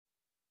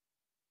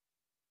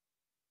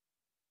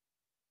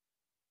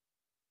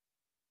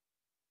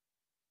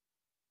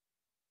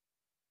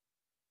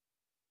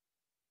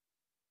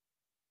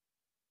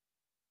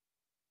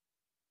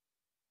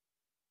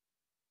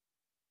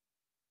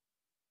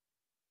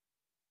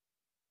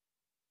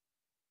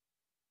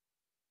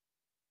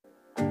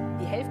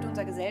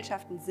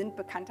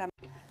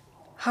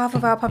Half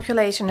of our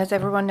population, as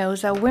everyone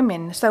knows, are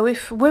women. So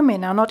if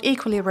women are not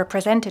equally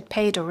represented,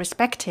 paid or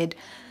respected,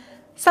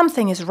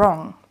 something is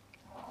wrong.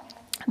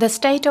 The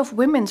state of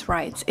women's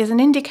rights is an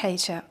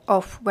indicator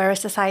of where a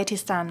society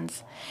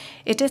stands.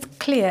 It is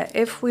clear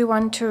if we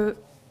want to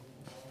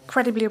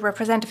credibly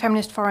represent a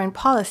feminist foreign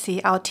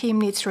policy, our team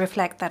needs to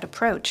reflect that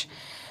approach.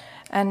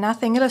 And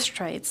nothing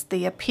illustrates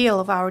the appeal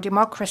of our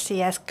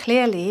democracy as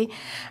clearly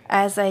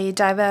as a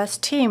diverse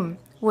team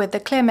with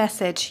the clear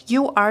message,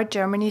 you are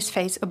Germany's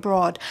face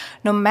abroad,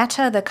 no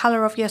matter the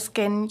color of your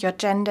skin, your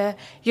gender,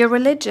 your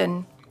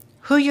religion,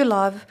 who you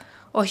love,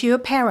 or who your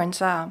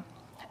parents are.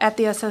 At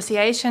the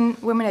association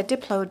Women at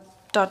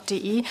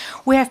Diplo.de,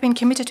 we have been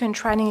committed to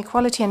enshrining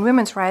equality and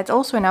women's rights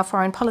also in our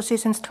foreign policy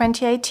since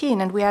 2018,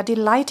 and we are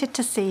delighted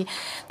to see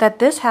that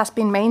this has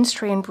been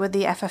mainstreamed with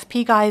the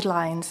FFP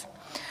guidelines.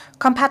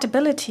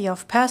 Compatibility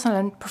of personal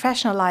and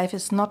professional life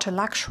is not a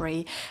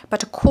luxury,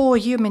 but a core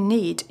human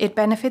need. It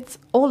benefits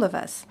all of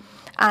us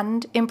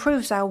and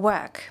improves our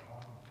work.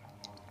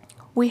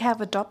 We have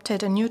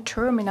adopted a new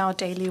term in our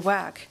daily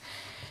work,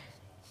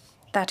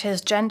 that is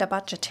gender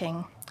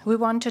budgeting. We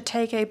want to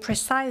take a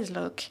precise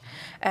look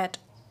at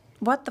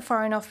what the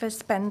Foreign Office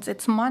spends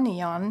its money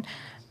on,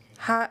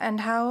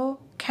 how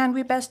can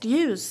we best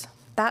use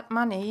that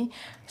money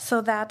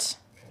so that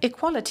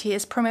equality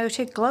is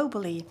promoted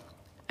globally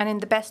and in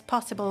the best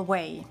possible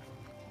way.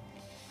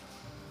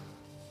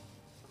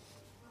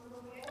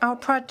 Our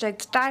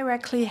projects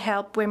directly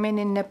help women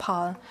in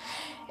Nepal.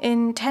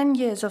 In 10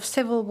 years of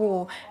civil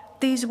war,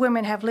 these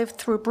women have lived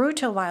through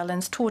brutal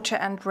violence, torture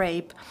and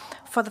rape.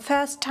 For the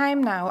first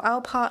time now,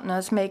 our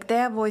partners make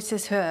their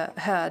voices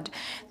heard.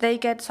 They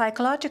get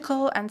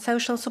psychological and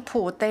social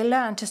support. They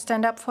learn to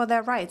stand up for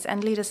their rights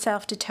and lead a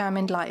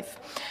self-determined life.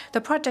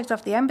 The projects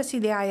of the Embassy,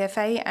 the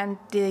IFA and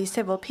the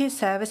Civil Peace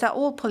Service are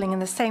all pulling in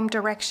the same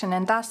direction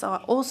and thus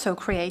also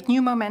create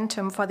new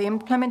momentum for the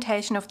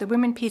implementation of the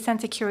Women, Peace and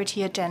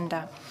Security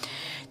agenda.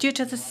 Due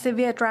to the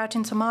severe drought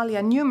in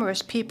Somalia,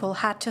 numerous people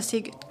had to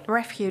seek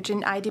refuge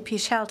in IDP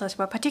shelters,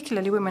 where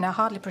particularly women are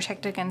hardly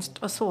protected against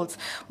assaults.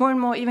 More and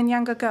more, even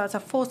younger girls are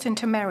forced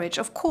into marriage.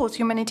 Of course,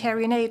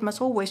 humanitarian aid must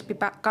always be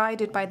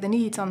guided by the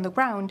needs on the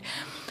ground,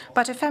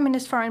 but a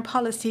feminist foreign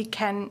policy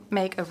can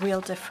make a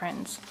real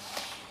difference.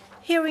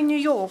 Here in New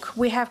York,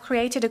 we have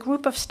created a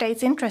group of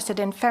states interested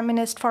in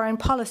feminist foreign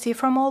policy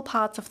from all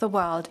parts of the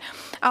world.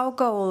 Our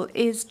goal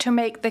is to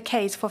make the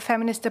case for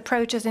feminist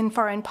approaches in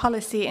foreign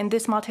policy in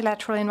this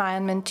multilateral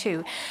environment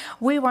too.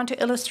 We want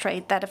to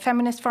illustrate that a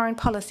feminist foreign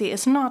policy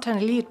is not an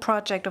elite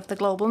project of the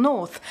global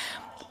north,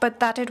 but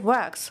that it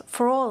works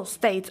for all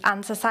states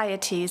and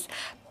societies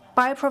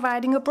by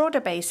providing a broader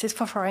basis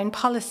for foreign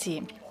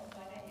policy.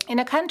 In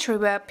a country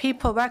where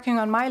people working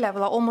on my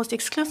level are almost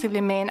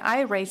exclusively men, I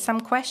raise some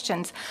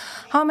questions.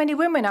 How many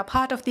women are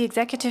part of the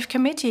executive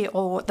committee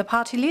or the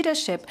party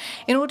leadership?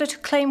 In order to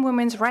claim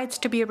women's rights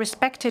to be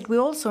respected, we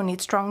also need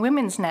strong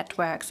women's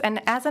networks.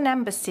 And as an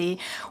embassy,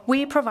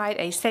 we provide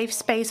a safe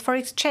space for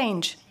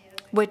exchange,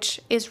 which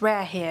is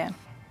rare here.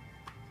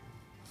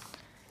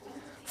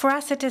 For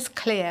us, it is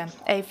clear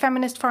a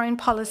feminist foreign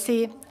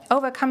policy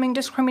overcoming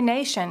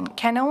discrimination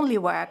can only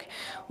work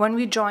when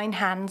we join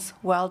hands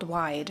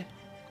worldwide.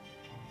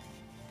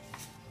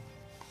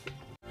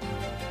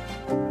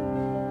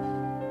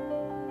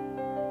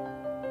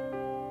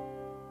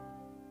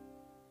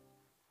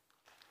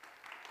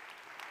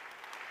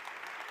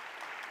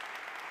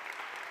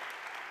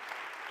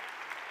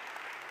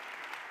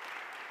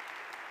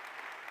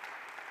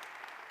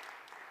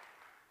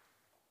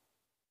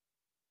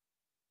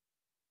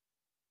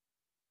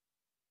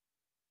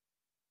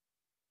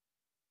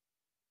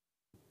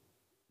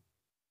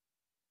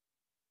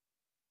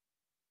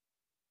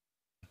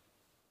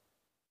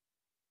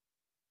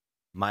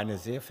 Meine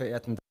sehr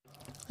verehrten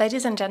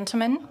Ladies and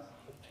gentlemen,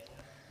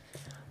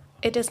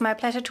 it is my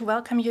pleasure to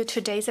welcome you to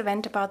today's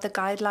event about the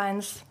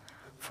guidelines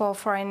for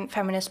foreign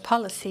feminist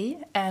policy,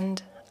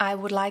 and I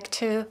would like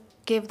to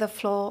give the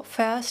floor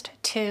first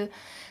to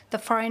the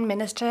Foreign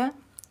Minister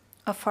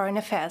of Foreign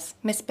Affairs.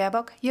 Ms.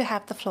 Baerbock, you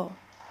have the floor.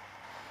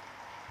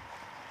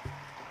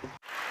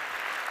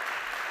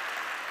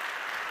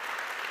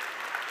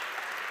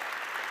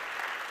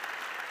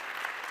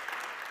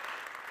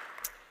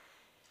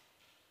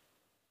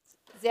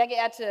 Sehr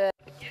geehrte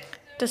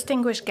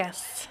distinguished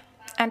guests,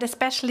 and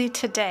especially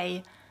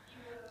today,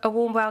 a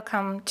warm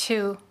welcome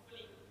to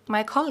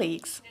my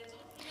colleagues,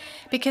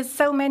 because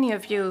so many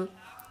of you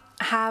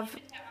have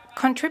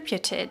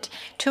contributed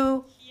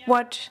to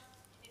what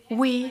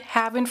we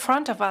have in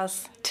front of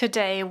us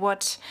today,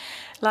 what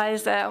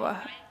lies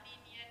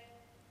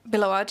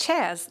below our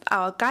chairs,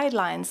 our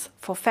guidelines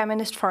for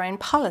feminist foreign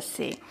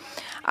policy.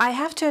 I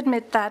have to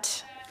admit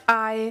that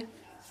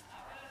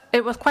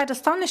it was quite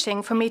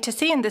astonishing for me to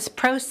see in this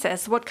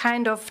process what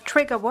kind of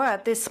trigger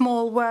word this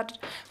small word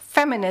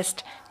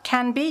feminist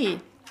can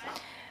be.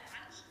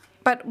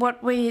 But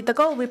the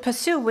goal we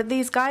pursue with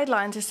these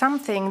guidelines is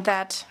something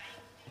that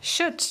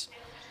should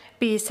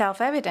be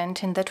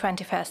self-evident in the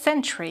 21st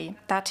century.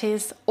 That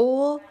is,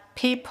 all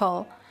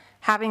people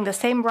having the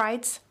same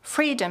rights,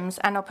 freedoms,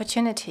 and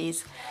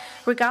opportunities,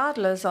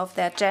 regardless of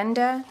their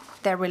gender,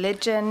 their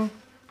religion,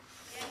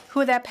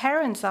 who their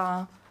parents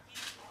are,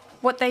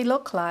 what they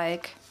look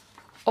like,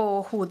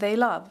 or who they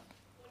love.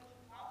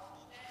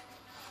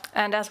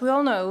 And as we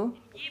all know,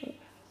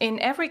 in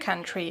every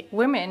country,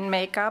 women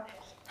make up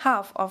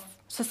half of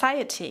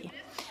society.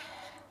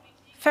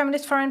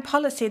 Feminist foreign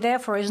policy,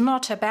 therefore, is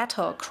not a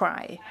battle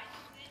cry,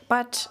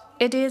 but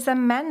it is a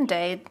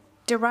mandate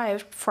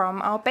derived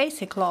from our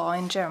basic law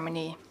in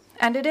Germany.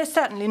 And it is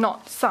certainly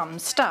not some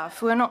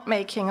stuff. We're not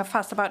making a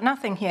fuss about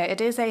nothing here. It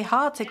is a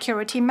hard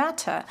security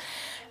matter,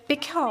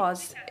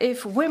 because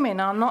if women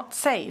are not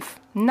safe,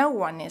 no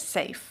one is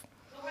safe.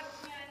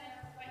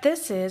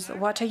 This is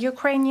what a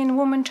Ukrainian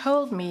woman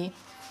told me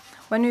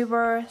when we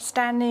were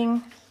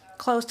standing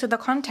close to the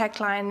contact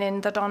line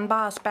in the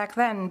Donbass back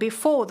then,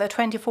 before the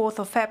 24th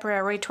of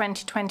February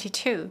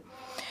 2022,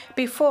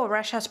 before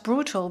Russia's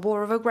brutal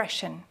war of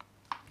aggression.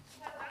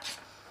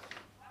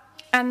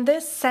 And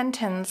this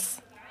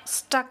sentence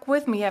stuck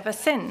with me ever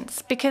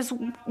since, because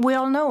we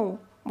all know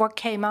what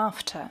came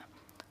after: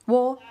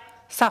 war,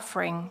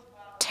 suffering,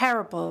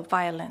 terrible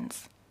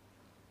violence.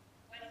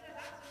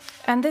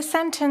 And this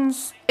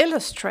sentence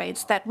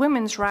illustrates that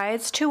women's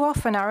rights too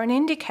often are an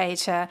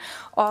indicator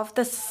of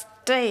the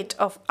state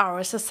of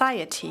our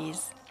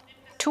societies.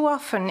 Too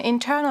often,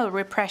 internal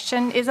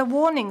repression is a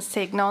warning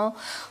signal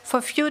for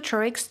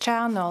future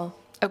external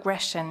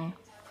aggression,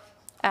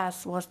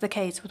 as was the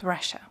case with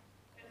Russia.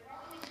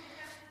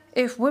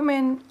 If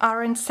women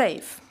aren't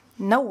safe,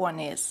 no one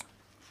is.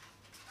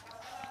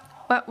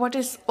 But what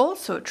is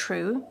also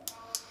true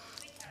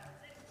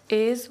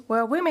is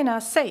where women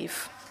are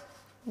safe,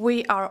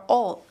 we are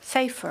all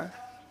safer.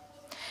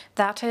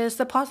 That is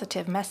the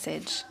positive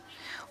message.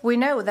 We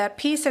know that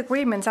peace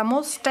agreements are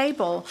more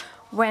stable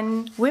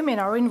when women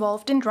are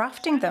involved in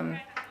drafting them.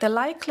 The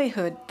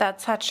likelihood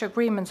that such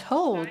agreements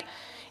hold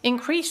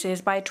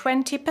increases by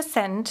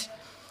 20%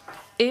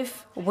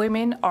 if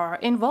women are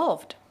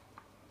involved.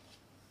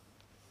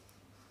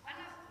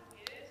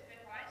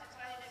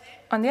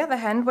 On the other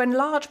hand, when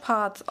large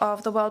parts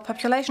of the world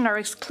population are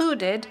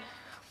excluded,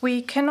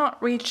 we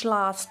cannot reach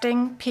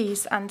lasting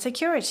peace and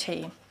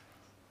security,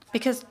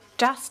 because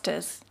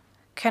justice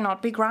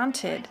cannot be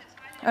granted.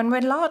 And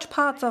when large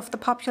parts of the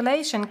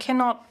population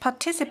cannot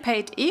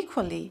participate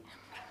equally,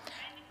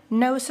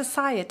 no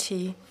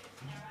society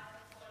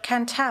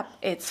can tap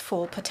its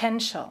full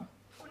potential.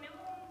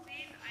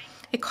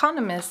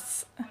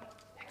 Economists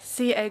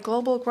see a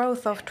global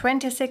growth of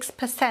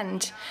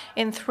 26%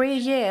 in 3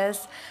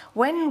 years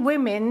when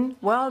women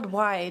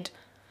worldwide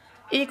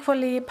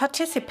equally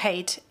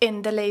participate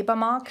in the labor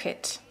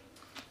market.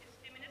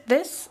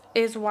 This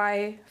is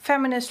why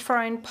feminist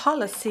foreign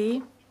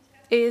policy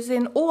is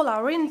in all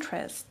our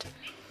interest.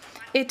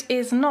 It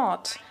is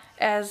not,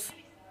 as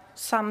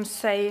some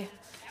say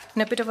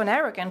in a bit of an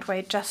arrogant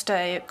way, just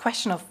a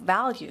question of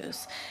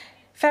values.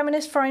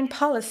 Feminist foreign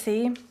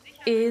policy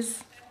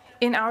is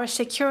in our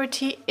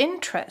security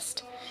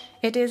interest.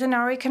 It is in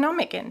our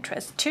economic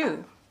interest,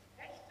 too.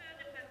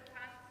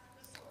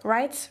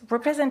 Rights,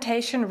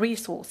 representation,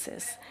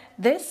 resources.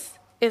 This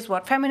is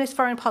what feminist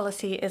foreign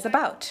policy is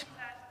about.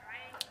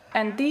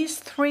 And these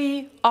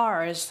 3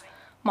 R's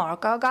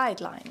mark our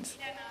guidelines.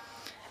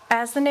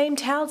 As the name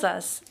tells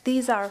us,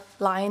 these are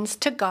lines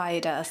to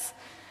guide us.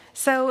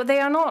 So they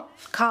are not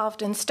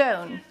carved in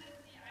stone.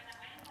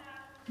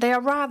 They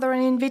are rather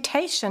an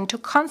invitation to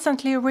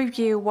constantly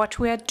review what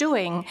we are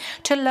doing,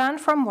 to learn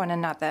from one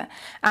another,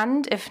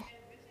 and, if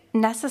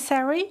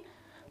necessary,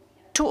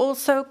 to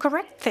also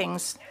correct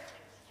things,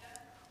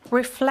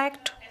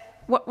 reflect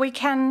what we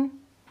can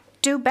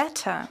do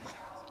better.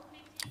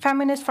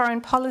 Feminist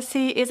foreign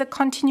policy is a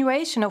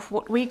continuation of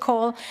what we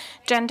call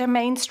gender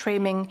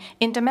mainstreaming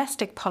in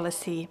domestic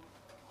policy.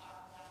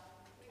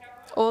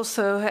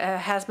 Also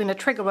has been a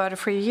trigger word a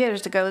few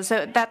years ago.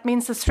 So that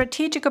means a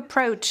strategic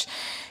approach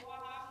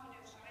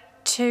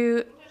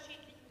to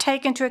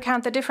take into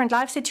account the different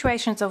life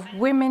situations of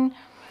women,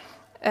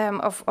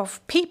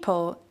 of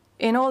people,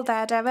 in all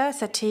their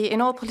diversity,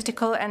 in all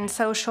political and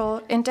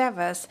social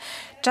endeavors.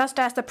 Just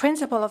as the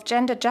principle of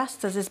gender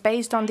justice is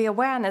based on the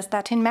awareness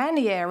that in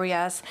many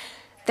areas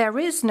there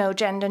is no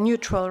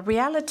gender-neutral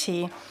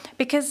reality,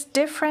 because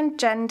different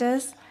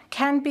genders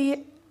can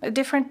be,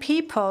 different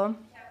people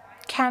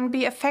can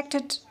be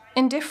affected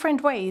in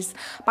different ways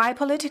by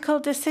political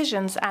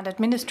decisions and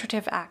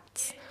administrative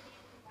acts.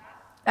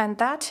 And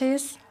that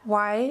is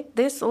why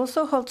this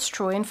also holds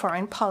true in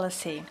foreign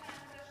policy.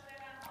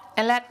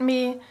 And let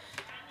me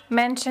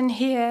mention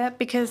here,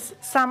 because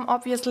some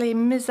obviously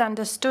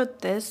misunderstood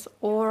this,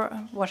 or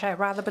what I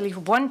rather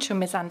believe want to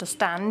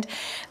misunderstand,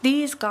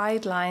 these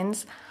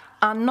guidelines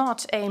are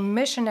not a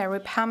missionary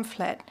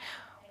pamphlet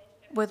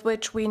with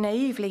which we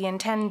naively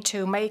intend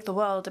to make the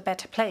world a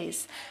better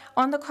place.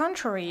 On the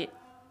contrary,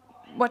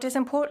 what is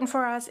important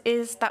for us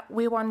is that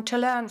we want to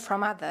learn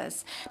from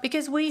others,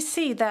 because we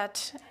see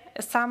that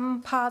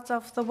some parts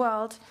of the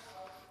world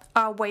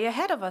are way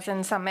ahead of us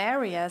in some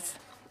areas.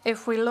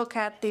 if we look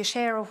at the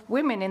share of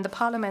women in the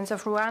parliaments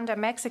of Rwanda,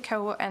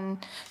 Mexico,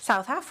 and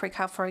South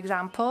Africa, for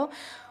example,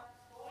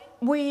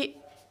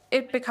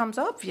 it becomes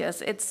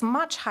obvious it's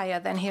much higher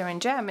than here in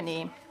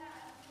Germany.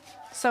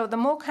 So the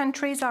more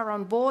countries are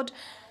on board,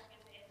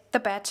 the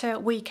better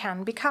we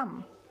can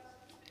become.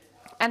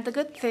 And the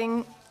good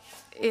thing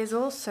is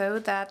also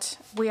that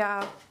we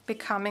are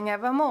becoming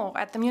ever more.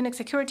 At the Munich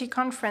Security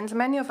Conference,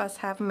 many of us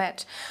have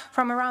met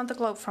from around the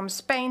globe, from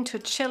Spain to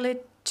Chile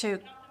to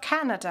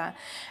Canada.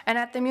 And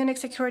at the Munich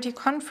Security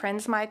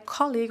Conference, my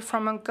colleague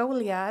from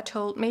Mongolia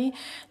told me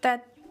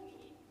that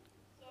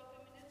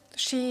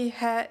she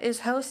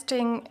is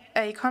hosting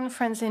a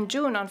conference in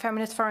June on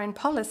feminist foreign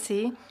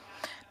policy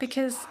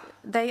because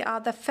they are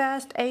the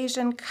first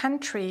Asian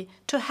country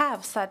to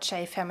have such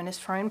a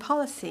feminist foreign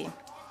policy.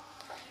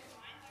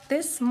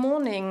 This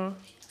morning,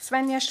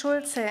 Svenja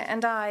Schulze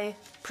and I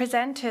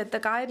presented the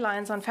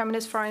guidelines on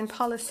feminist foreign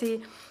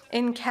policy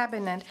in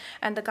Cabinet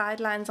and the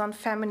guidelines on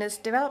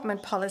feminist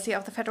development policy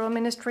of the Federal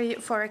Ministry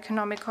for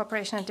Economic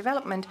Cooperation and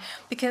Development,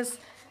 because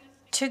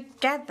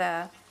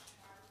together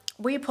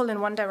we pull in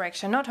one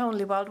direction, not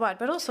only worldwide,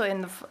 but also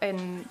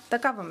in the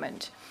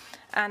government.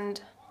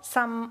 And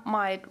some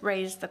might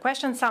raise the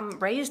question, some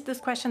raised this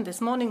question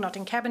this morning, not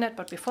in Cabinet,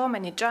 but before.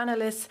 Many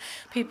journalists,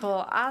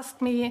 people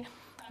asked me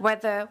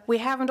whether we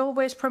haven't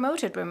always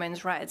promoted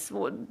women's rights.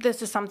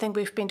 This is something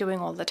we've been doing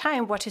all the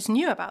time. What is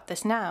new about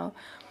this now?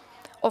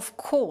 Of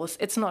course,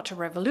 it's not a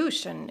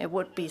revolution. It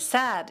would be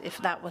sad if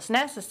that was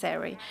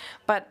necessary.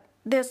 But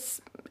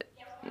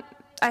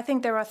I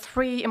think there are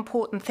three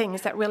important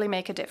things that really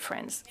make a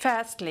difference.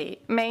 Firstly,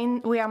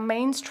 we are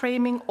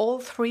mainstreaming all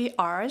three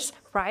R's,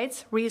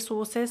 rights,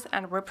 resources,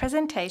 and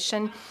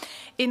representation,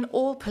 in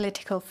all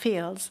political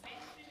fields.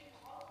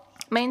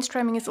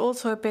 Mainstreaming is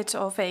also a bit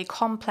of a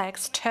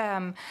complex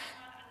term.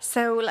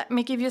 So let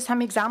me give you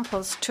some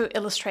examples to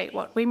illustrate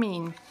what we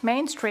mean.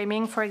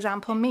 Mainstreaming, for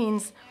example,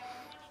 means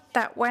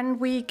that when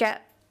we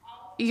get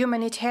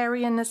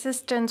humanitarian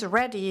assistance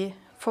ready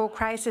for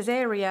crisis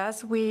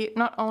areas, we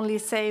not only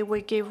say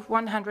we give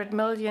 100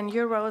 million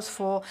euros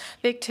for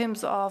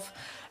victims of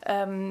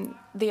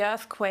the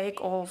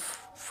earthquake or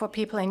for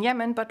people in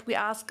Yemen, but we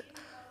ask,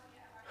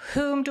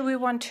 whom do we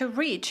want to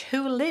reach?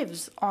 Who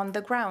lives on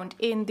the ground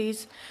in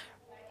these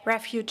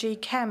refugee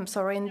camps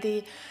or in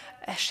the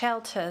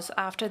shelters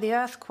after the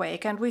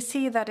earthquake? And we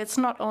see that it's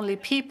not only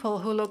people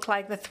who look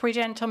like the three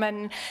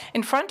gentlemen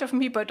in front of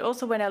me, but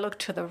also when I look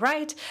to the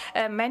right,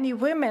 many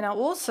women are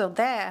also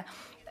there.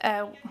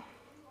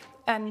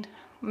 And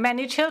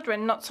many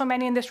children, not so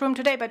many in this room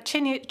today, but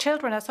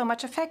children are so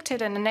much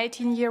affected, and an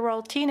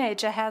 18-year-old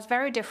teenager has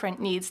very different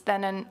needs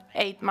than an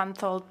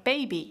 8-month-old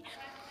baby.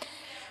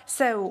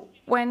 So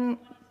when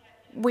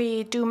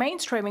we do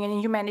mainstreaming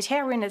in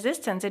humanitarian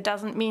assistance, it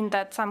doesn't mean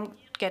that some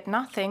get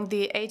nothing,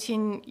 the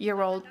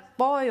 18-year-old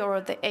boy or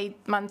the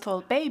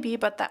 8-month-old baby,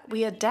 but that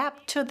we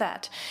adapt to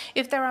that.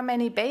 If there are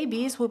many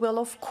babies, we will,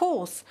 of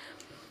course,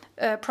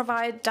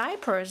 provide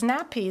diapers,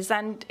 nappies,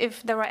 and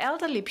if there are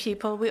elderly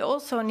people, we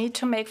also need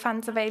to make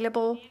funds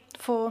available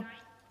for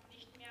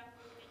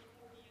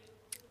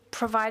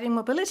providing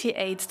mobility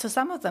aids to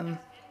some of them.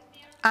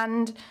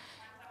 And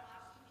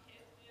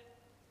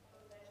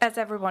as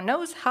everyone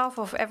knows, half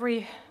of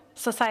every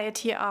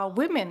society are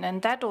women,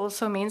 and that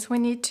also means we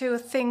need to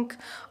think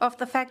of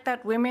the fact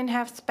that women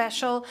have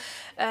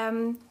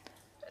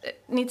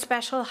need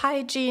special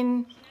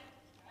hygiene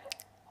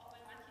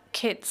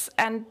kits,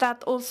 and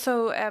that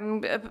also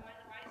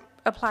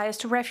applies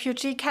to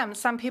refugee camps.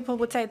 Some people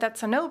would say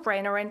that's a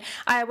no-brainer, and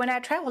when I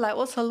travel, I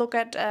also look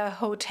at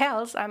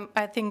hotels.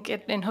 I think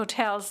in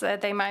hotels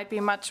they might be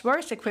much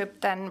worse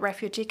equipped than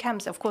refugee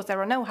camps. Of course,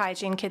 there are no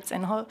hygiene kits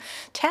in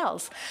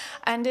hotels,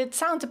 and it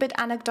sounds a bit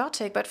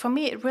anecdotic, but for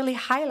me, it really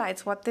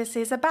highlights what this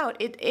is about.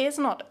 It is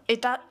not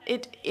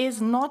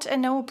a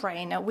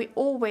no-brainer. We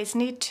always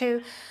need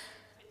to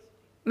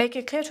make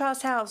it clear to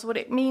ourselves what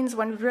it means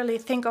when we really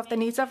think of the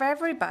needs of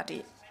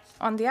everybody.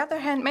 On the other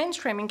hand,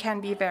 mainstreaming can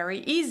be very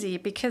easy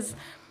because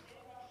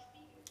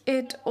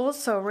it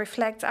also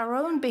reflects our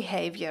own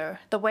behavior,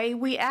 the way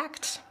we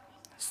act.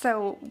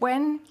 So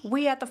when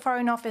we at the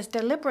Foreign Office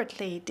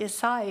deliberately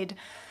decide,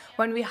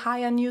 when we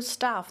hire new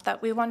staff,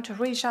 that we want to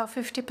reach our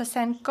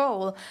 50%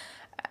 goal,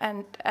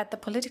 and at the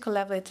political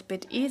level it's a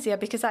bit easier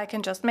because I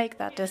can just make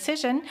that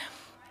decision,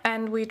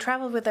 and we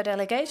travel with a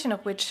delegation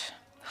of which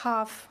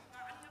half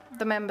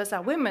the members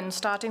are women,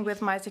 starting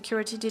with my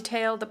security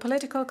detail, the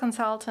political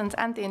consultants,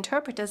 and the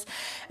interpreters.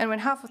 And when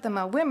half of them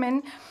are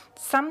women,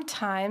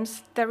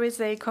 sometimes there is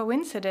a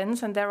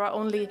coincidence, and there are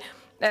only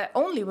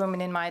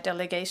women in my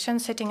delegation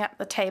sitting at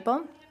the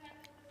table.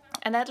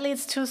 And that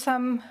leads to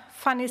some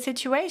funny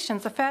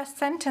situations. The first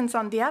sentence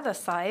on the other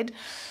side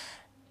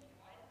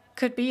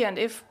could be, and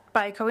if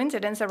by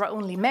coincidence there are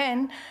only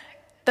men,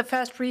 the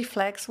first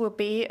reflex will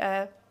be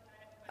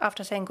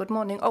after saying good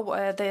morning,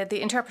 the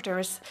interpreter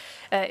is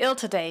ill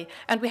today,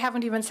 and we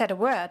haven't even said a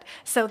word.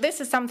 So this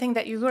is something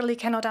that you really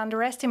cannot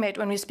underestimate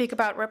when we speak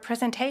about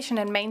representation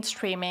and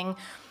mainstreaming.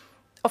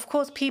 Of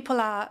course, people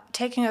are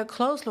taking a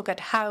close look at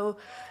how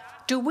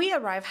do we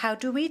arrive? How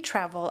do we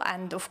travel?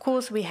 And of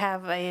course, we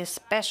have a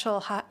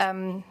special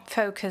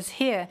focus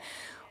here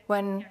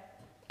when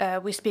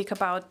we speak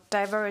about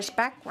diverse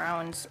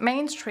backgrounds.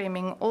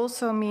 Mainstreaming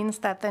also means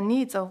that the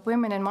needs of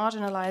women and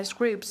marginalized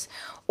groups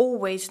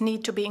always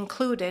need to be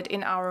included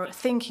in our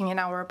thinking, in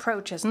our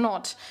approaches,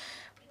 not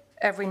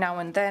every now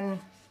and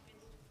then.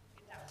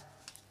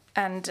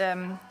 And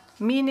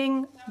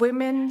meaning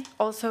women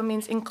also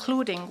means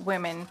including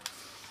women.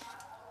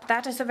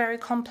 That is a very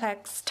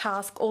complex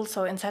task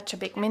also in such a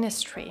big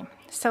ministry.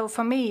 So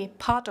for me,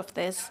 part of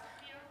this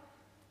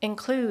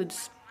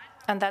includes,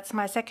 and that's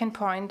my second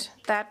point,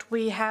 that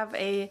we have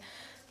a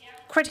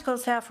critical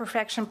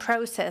self-reflection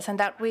process and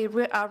that we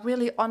are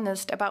really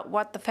honest about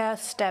what the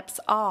first steps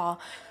are.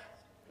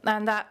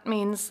 And that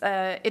means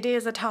it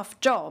is a tough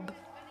job.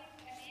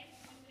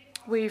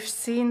 We've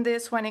seen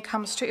this when it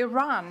comes to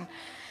Iran.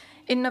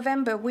 In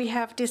November, we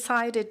have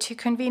decided to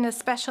convene a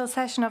special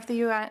session of the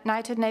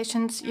United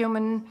Nations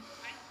Human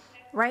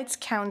Rights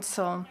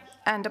Council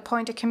and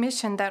appoint a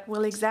commission that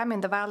will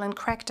examine the violent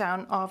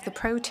crackdown of the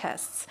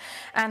protests.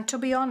 And to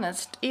be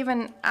honest,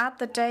 even at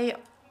the day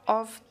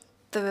of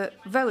the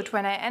vote,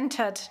 when I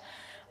entered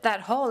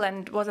that hall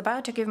and was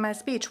about to give my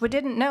speech, we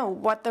didn't know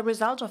what the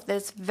result of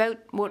this vote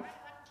would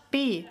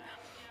be.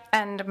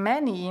 And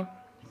many,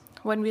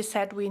 when we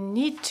said we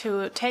need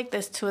to take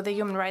this to the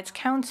Human Rights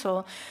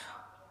Council,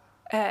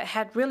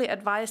 had really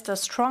advised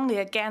us strongly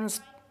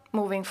against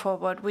moving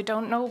forward. We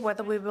don't know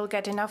whether we will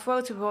get enough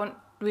votes.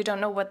 We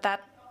don't know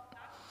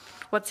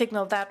what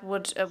signal that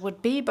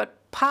would be.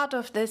 But part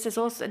of this is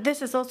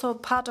also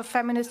part of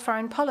feminist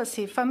foreign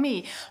policy. For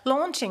me,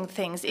 launching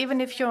things, even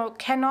if you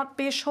cannot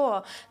be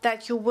sure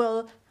that you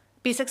will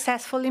be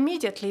successful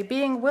immediately,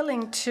 being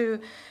willing to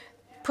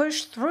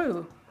push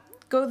through,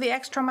 go the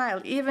extra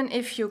mile, even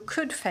if you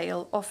could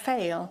fail,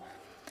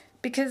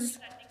 because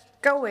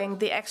going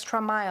the extra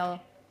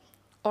mile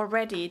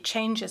already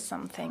changes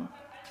something.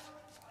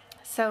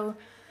 So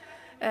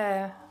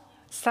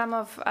some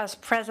of us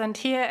present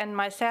here and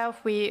myself,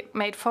 we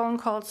made phone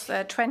calls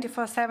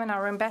 24/7.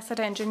 Our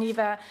ambassador in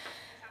Geneva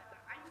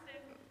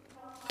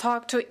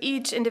talked to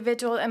each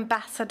individual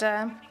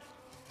ambassador,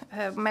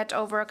 met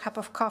over a cup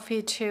of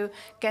coffee to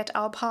get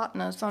our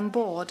partners on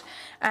board.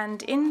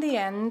 And in the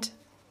end,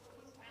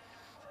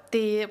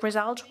 the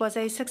result was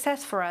a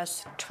success for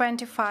us.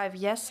 25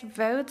 yes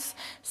votes,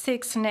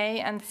 6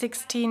 nay, and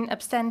 16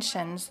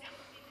 abstentions.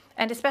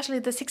 And especially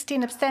the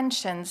 16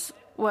 abstentions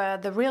were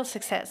the real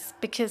success,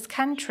 because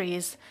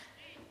countries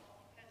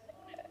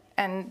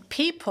and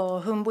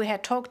people whom we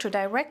had talked to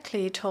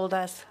directly told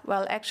us,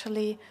 well,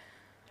 actually,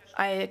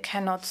 I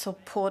cannot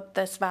support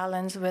this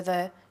violence with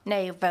a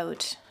nay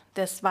vote,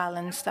 this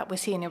violence that we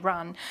see in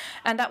Iran.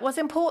 And that was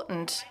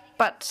important.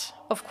 But,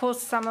 of course,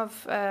 some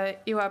of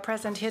you are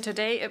present here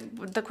today.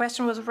 The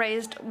question was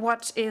raised,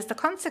 what is the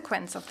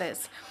consequence of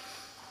this?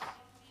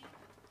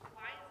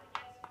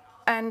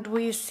 And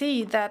we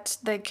see that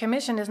the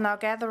Commission is now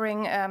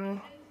gathering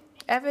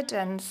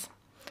evidence,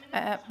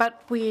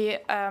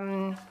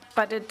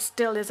 but it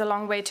still is a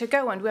long way to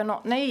go, and we're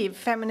not naive.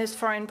 Feminist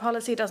foreign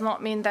policy does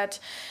not mean that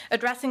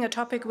addressing a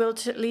topic will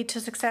lead to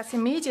success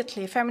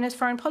immediately. Feminist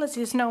foreign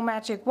policy is no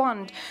magic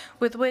wand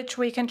with which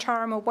we can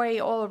charm away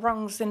all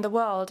wrongs in the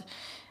world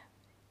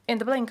in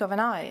the blink of an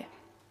eye.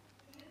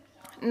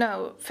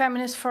 No,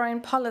 feminist foreign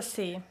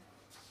policy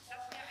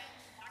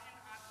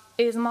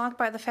is marked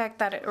by the fact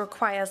that it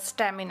requires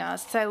stamina.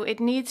 So it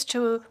needs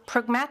to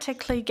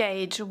pragmatically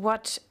gauge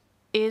what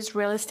is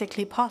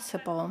realistically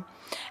possible.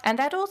 And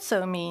that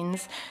also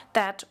means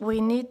that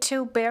we need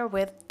to bear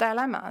with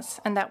dilemmas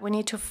and that we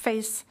need to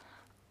face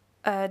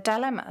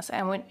dilemmas.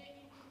 And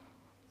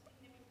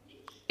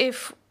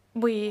if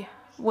we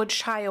would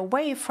shy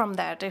away from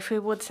that, if we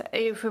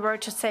were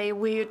to say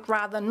we'd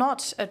rather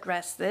not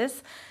address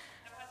this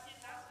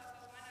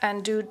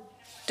and do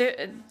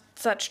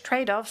such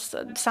trade-offs,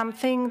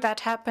 something that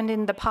happened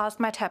in the past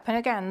might happen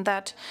again,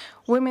 that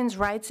women's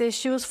rights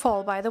issues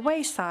fall by the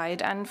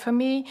wayside. And for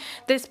me,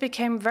 this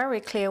became very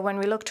clear when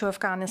we looked to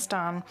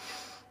Afghanistan.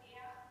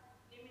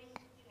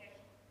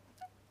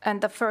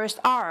 And the first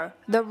are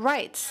the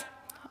rights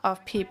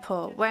of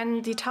people.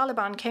 When the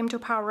Taliban came to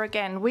power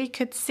again, we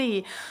could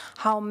see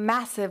how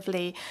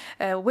massively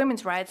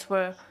women's rights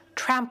were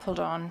trampled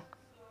on.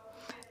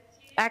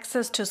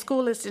 Access to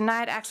school is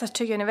denied, access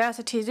to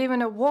universities,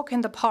 even a walk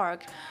in the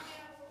park.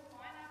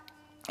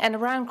 And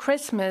around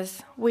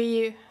Christmas,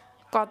 we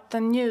got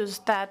the news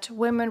that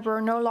women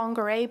were no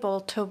longer able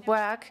to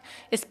work,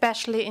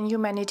 especially in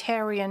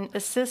humanitarian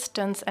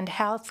assistance and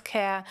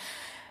healthcare,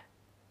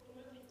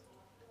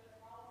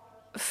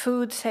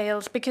 food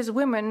sales, because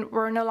women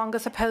were no longer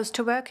supposed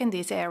to work in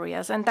these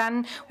areas. And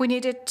then we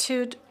needed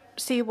to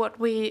see what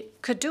we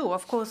could do.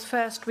 Of course,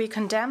 first we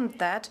condemned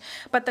that,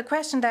 but the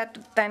question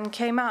that then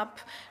came up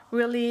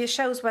really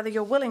shows whether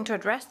you're willing to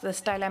address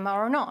this dilemma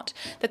or not.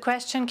 The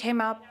question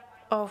came up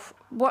of,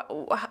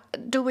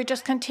 do we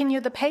just continue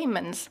the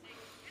payments?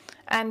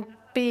 And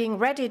being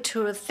ready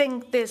to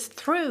think this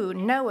through,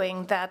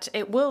 knowing that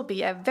it will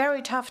be a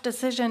very tough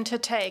decision to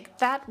take,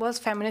 that was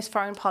feminist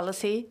foreign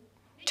policy.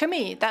 To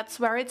me, that's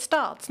where it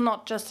starts,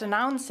 not just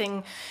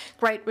announcing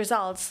great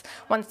results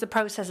once the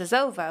process is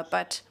over,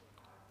 but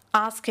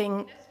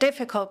asking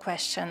difficult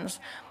questions.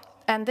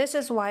 And this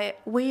is why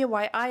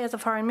I, as a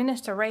foreign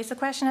minister, raised the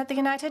question at the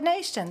United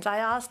Nations. I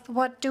asked,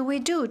 what do we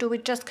do? Do we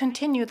just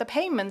continue the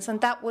payments? And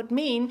that would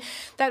mean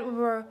that we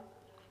were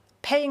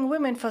paying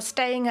women for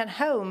staying at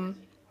home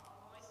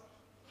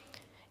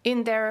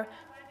in their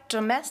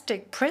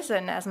domestic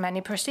prison, as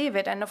many perceive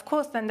it. And of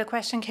course, then the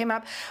question came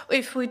up,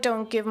 if we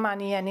don't give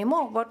money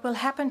anymore, what will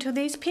happen to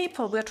these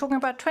people? We're talking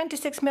about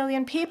 26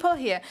 million people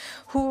here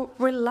who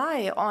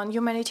rely on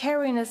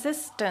humanitarian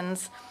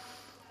assistance.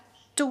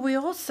 Don't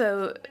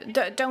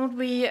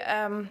we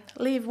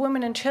leave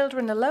women and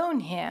children alone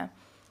here?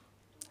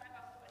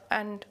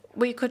 And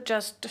we could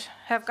just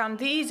have gone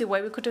the easy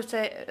way. We could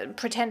have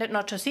pretended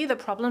not to see the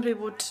problems.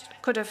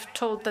 Could have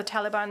told the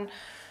Taliban,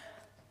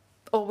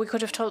 or we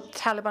could have told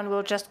Taliban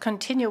we'll just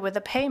continue with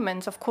the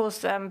payments. Of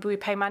course, we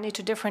pay money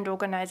to different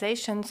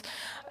organizations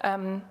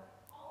from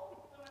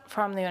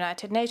the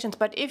United Nations.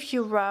 But if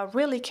you are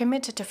really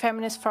committed to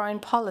feminist foreign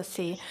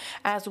policy,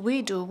 as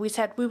we do, we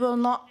said we will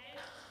not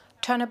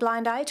turn a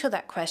blind eye to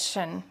that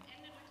question.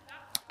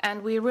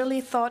 And we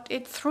really thought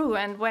it through.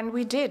 And when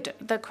we did,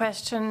 the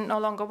question no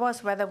longer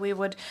was whether we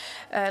would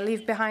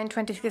leave behind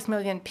 26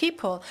 million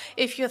people.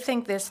 If you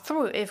think this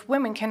through, if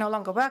women can no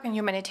longer work in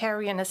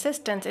humanitarian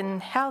assistance, in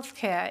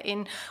healthcare,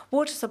 in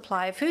water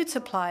supply, food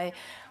supply,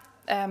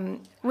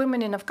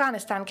 women in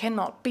Afghanistan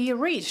cannot be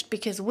reached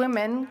because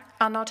women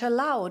are not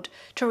allowed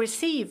to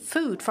receive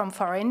food from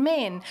foreign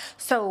men.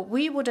 So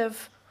we would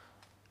have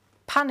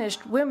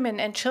punished women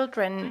and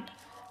children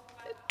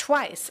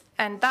twice,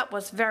 and that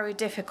was very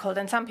difficult.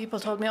 And some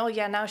people told me, oh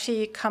yeah, now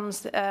she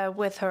comes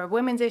with her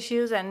women's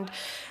issues and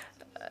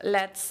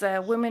lets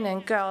women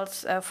and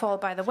girls fall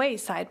by the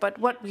wayside. But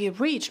what we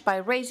reached by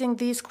raising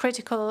these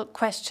critical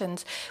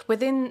questions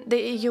within the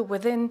EU,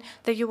 within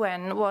the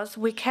UN, was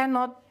we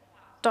cannot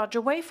dodge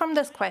away from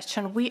this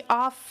question. We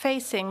are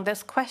facing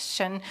this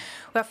question.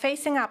 We're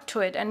facing up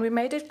to it. And we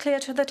made it clear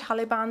to the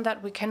Taliban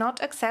that we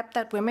cannot accept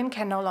that women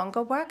can no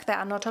longer work there,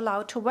 are not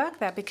allowed to work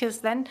there,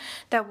 because then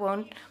there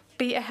won't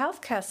be a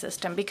healthcare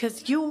system,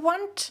 because you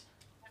want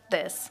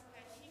this.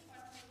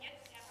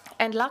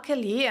 And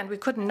luckily, and we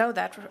couldn't know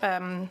that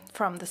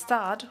from the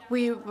start,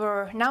 we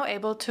were now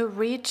able to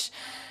reach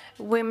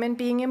women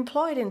being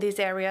employed in these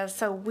areas,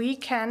 so we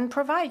can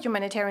provide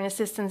humanitarian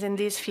assistance in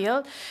this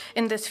field,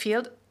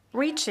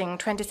 reaching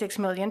 26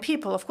 million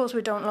people. Of course,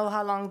 we don't know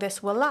how long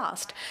this will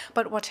last,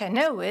 but what I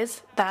know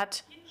is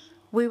that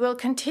we will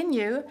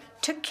continue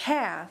to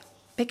care,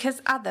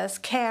 because others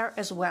care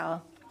as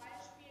well.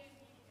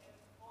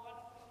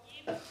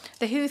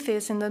 The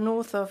Houthis in the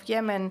north of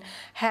Yemen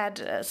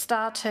had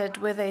started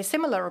with a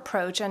similar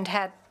approach and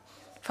had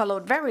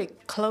followed very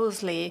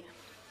closely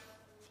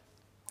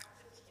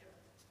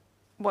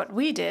what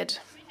we did.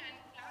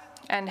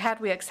 And had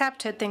we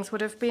accepted, things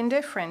would have been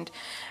different.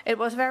 It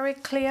was very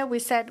clear. We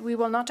said we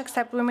will not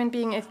accept women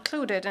being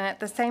excluded. And at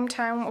the same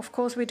time, of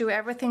course, we do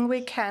everything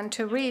we can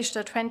to reach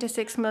the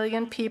 26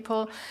 million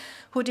people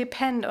who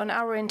depend on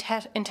our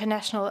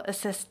international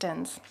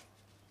assistance.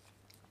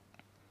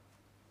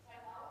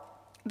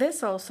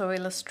 This also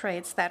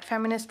illustrates that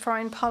feminist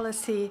foreign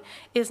policy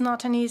is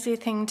not an easy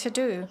thing to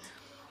do.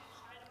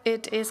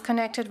 It is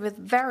connected with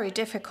very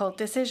difficult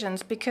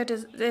decisions,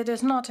 because it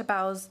is not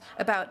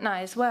about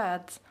nice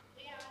words.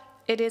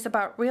 It is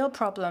about real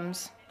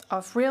problems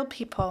of real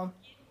people.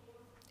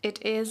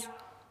 It is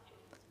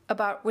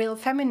about real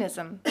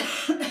feminism.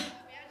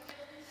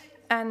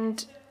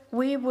 And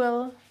we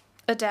will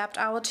adapt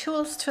our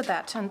tools to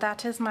that. And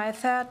that is my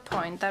third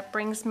point. That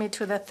brings me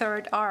to the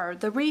third R,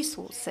 the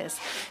resources,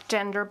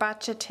 gender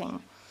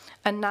budgeting.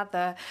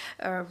 Another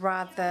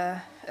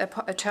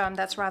a term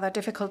that's rather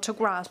difficult to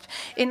grasp.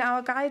 In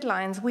our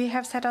guidelines, we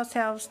have set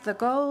ourselves the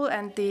goal,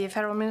 and the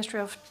Federal Ministry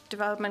of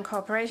Development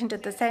Cooperation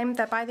did the same,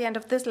 that by the end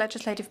of this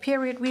legislative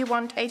period, we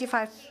want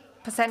 85%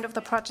 of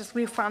the projects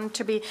we fund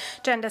to be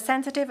gender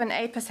sensitive and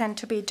 8%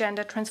 to be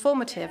gender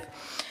transformative.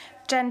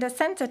 Gender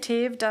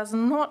sensitive does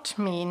not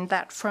mean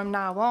that from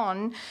now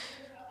on,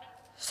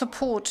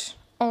 support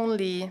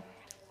only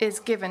is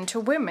given to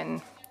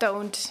women.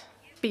 Don't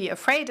be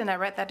afraid, and I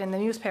read that in the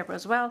newspaper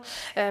as well.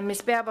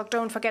 Ms. Baerbock,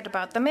 don't forget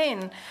about the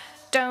men.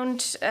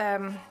 Don't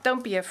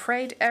be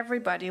afraid.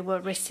 Everybody will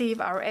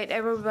receive our aid.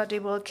 Everybody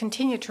will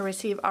continue to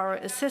receive our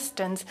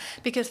assistance,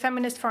 because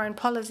feminist foreign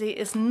policy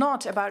is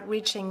not about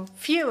reaching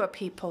fewer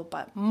people,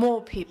 but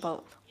more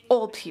people,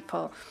 all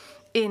people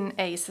in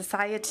a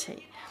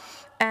society.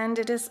 And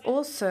it is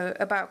also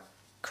about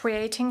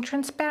creating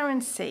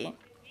transparency.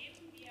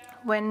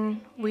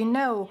 When we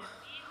know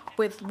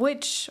with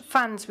which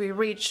funds we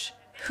reach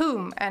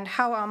whom and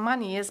how our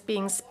money is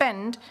being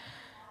spent,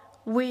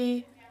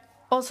 we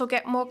also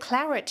get more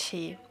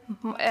clarity.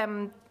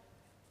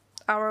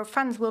 Our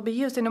funds will be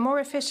used in a more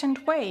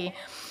efficient way.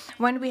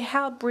 When we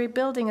help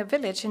rebuilding a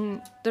village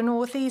in the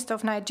northeast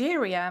of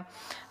Nigeria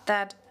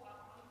that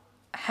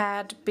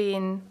had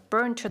been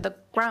burned to the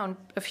ground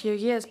a few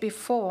years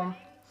before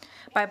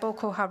by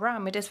Boko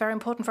Haram, it is very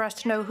important for us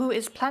to know who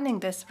is planning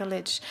this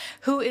village,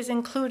 who is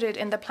included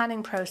in the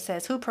planning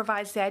process, who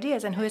provides the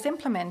ideas, and who is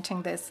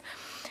implementing this.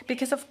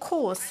 Because, of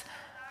course,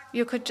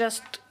 you could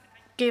just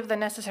give the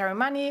necessary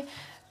money,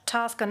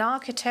 task an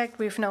architect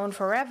we've known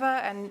forever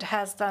and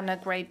has done a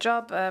great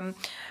job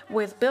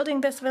with building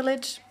this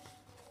village,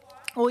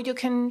 or you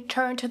can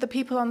turn to the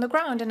people on the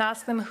ground and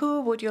ask them, who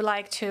would you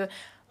like to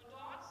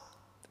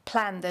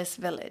plan this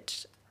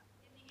village?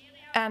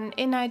 And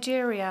in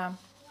Nigeria,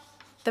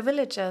 the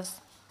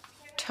villagers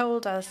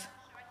told us,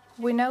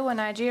 we know a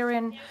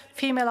Nigerian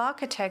female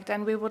architect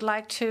and we would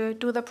like to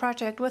do the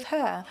project with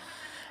her.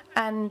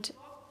 And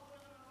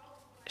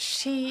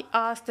she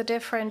asked the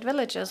different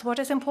villagers, what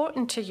is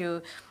important to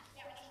you?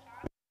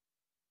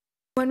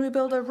 When we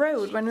build a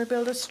road, when we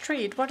build a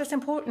street, what is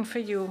important for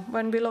you?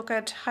 When we look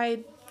at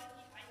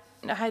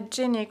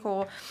hygienic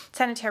or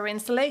sanitary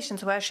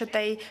installations, where should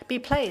they be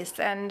placed?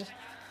 And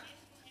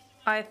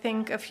I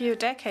think a few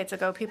decades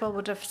ago, people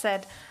would have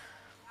said,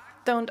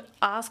 don't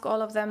ask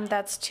all of them,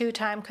 that's too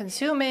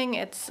time-consuming,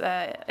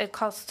 it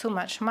costs too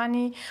much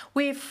money.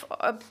 We've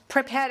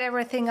prepared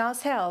everything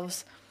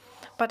ourselves.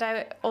 But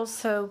I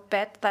also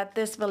bet that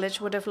this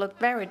village would have looked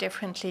very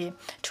differently.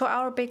 To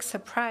our big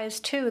surprise,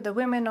 too, the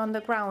women on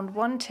the ground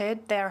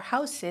wanted their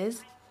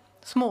houses,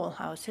 small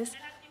houses,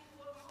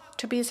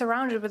 to be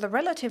surrounded with a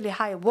relatively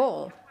high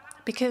wall,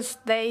 because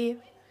they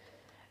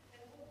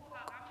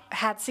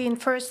had seen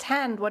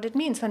firsthand what it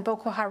means when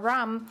Boko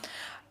Haram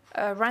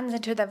runs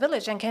into their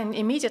village and can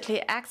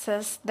immediately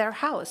access their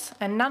house.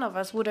 And none of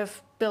us would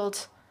have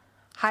built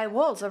high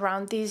walls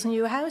around these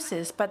new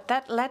houses. But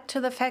that led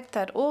to the fact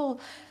that all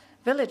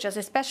villagers,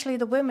 especially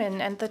the women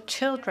and the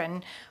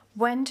children,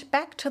 went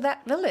back to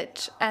that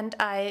village. And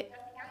I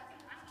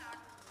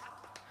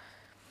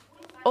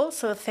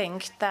also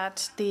think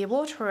that the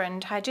water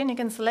and hygienic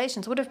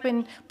installations would have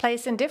been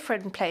placed in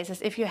different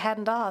places if you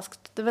hadn't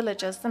asked the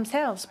villagers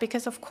themselves.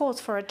 Because, of course,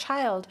 for a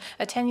child,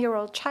 a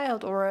 10-year-old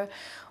child or a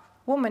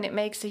woman, it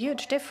makes a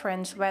huge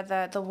difference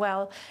whether the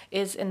well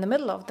is in the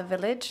middle of the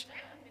village,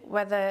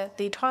 whether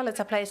the toilets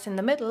are placed in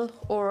the middle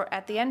or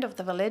at the end of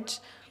the village.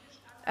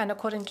 And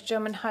according to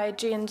German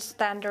hygiene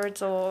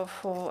standards, or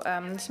for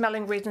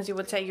smelling reasons, you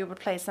would say you would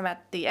place them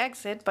at the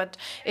exit, but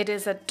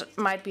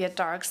might be a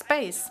dark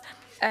space.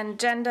 And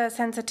gender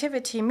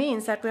sensitivity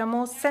means that we are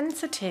more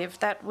sensitive,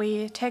 that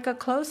we take a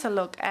closer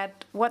look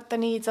at what the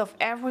needs of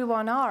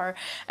everyone are,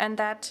 and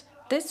that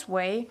this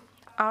way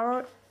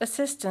our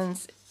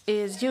assistance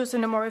is used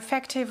in a more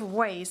effective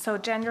way. So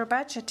gender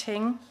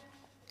budgeting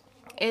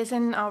is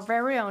in our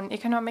very own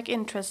economic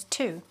interest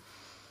too.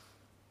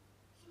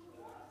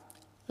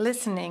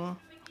 Listening,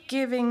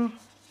 giving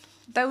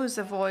those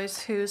a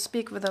voice who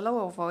speak with a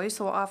lower voice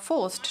or are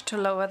forced to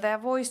lower their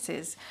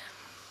voices.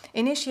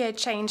 Initiate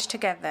change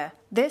together.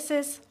 This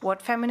is what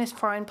feminist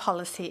foreign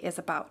policy is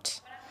about.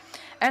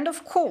 And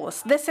of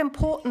course, this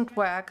important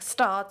work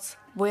starts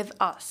with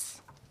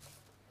us.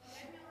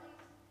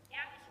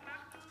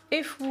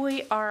 If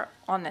we are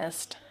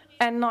honest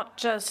and not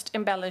just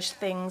embellish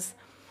things,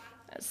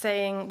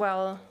 saying,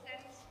 well,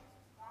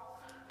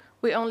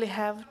 we only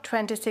have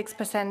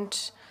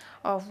 26%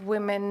 of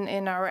women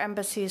in our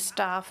embassy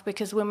staff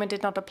because women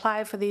did not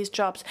apply for these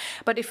jobs.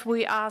 But if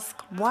we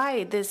ask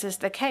why this is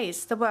the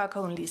case, the work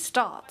only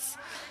starts.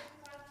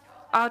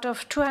 Out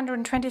of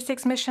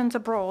 226 missions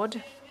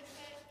abroad,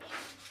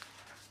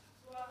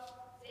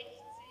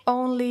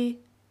 only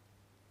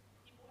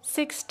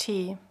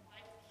 60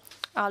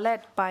 are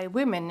led by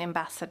women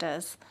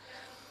ambassadors.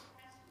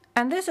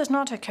 And this is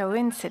not a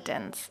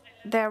coincidence.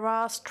 There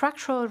are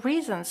structural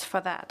reasons for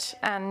that.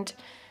 And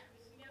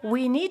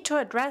we need to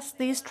address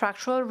these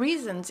structural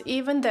reasons,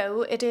 even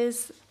though it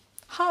is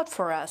hard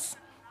for us,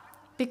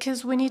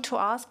 because we need to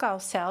ask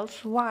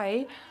ourselves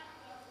why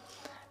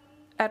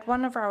at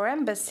one of our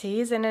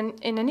embassies in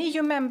an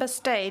EU member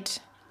state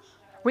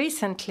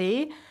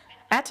recently,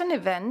 at an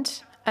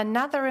event,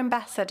 another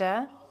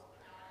ambassador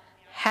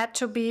had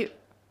to be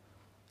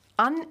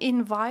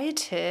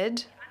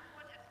uninvited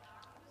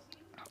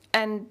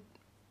and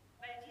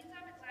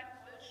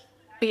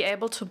be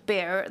able to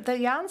bear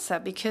the answer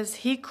because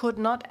he could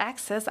not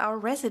access our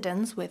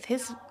residence with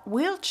his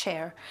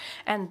wheelchair.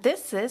 And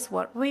this is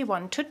what we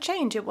want to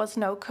change. It was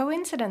no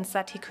coincidence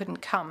that he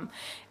couldn't come.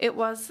 It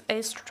was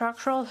a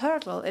structural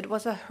hurdle. It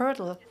was a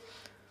hurdle.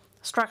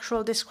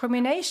 Structural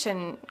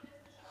discrimination.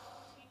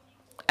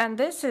 And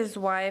this is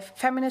why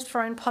feminist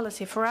foreign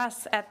policy for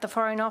us at the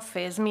Foreign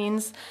Office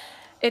means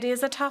it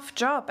is a tough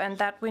job, and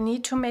that we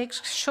need to make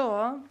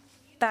sure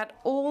that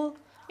all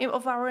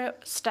of our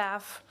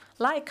staff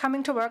like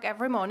coming to work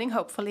every morning,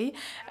 hopefully,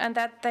 and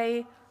that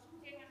they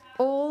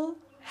all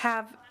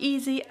have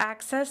easy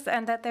access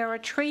and that they are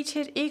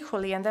treated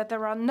equally and that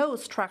there are no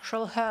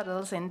structural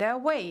hurdles in their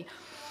way,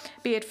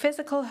 be it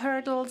physical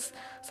hurdles,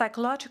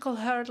 psychological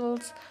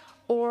hurdles,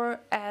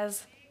 or,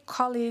 as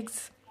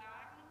colleagues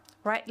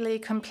rightly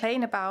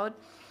complain about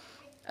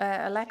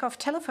a lack of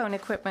telephone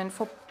equipment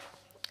for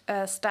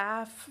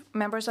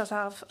members of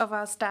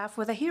our staff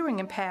with a hearing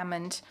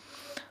impairment,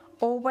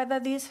 or whether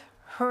these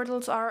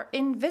hurdles are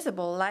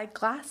invisible like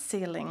glass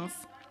ceilings.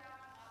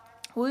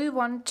 We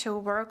want to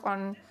work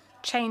on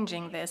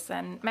changing this,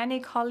 and many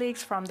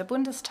colleagues from the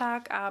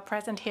Bundestag are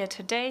present here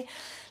today.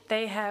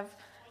 They have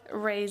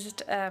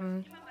raised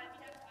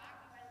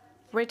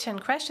written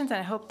questions, and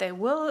I hope they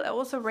will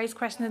also raise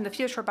questions in the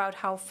future about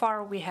how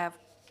far we have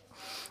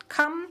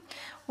come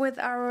with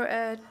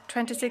our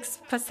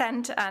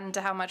 26% and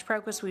how much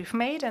progress we've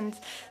made. And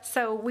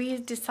so we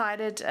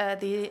decided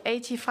the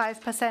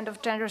 85%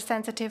 of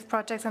gender-sensitive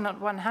projects and not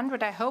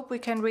 100. I hope we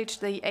can reach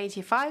the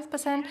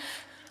 85%.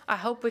 I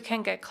hope we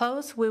can get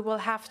close. We will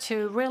have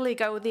to really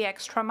go the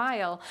extra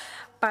mile.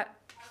 But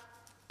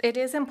it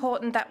is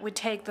important that we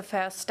take the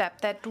first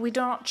step, that we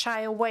don't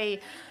shy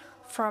away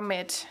from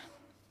it,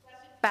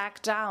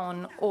 back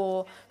down,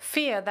 or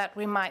fear that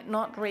we might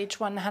not reach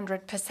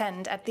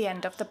 100% at the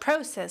end of the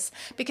process.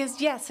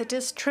 Because yes, it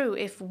is true,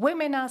 if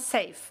women are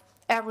safe,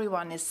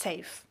 everyone is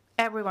safe.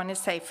 Everyone is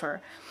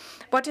safer.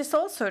 What is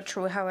also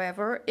true,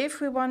 however, if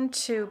we want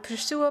to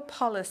pursue a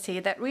policy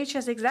that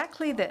reaches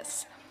exactly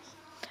this,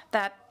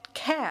 that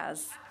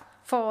cares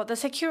for the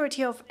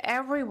security of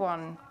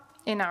everyone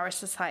in our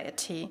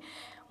society,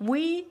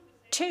 we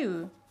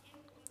too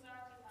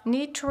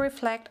need to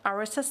reflect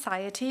our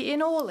society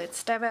in all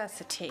its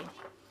diversity.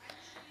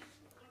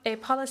 A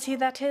policy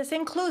that is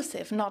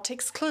inclusive, not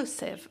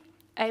exclusive.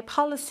 A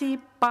policy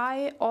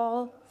by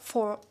all,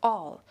 for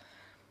all.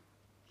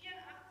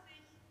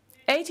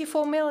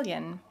 84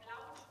 million,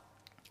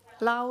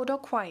 loud or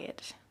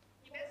quiet.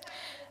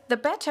 The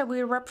better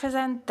we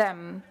represent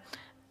them,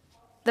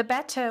 the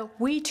better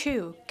we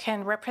too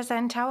can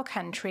represent our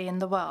country in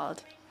the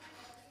world.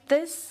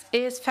 This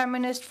is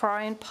feminist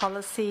foreign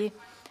policy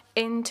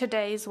in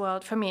today's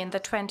world, for me, in the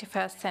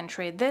 21st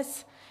century.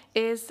 This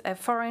is a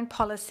foreign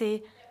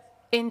policy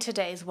in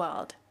today's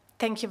world.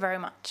 Thank you very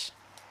much.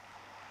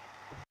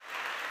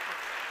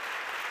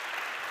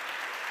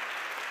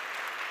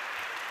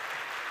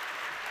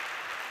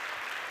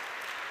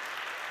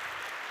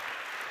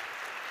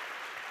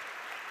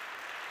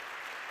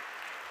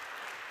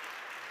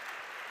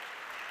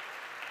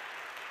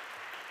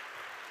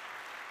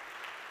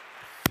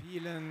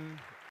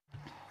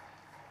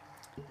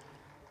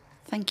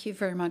 Thank you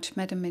very much,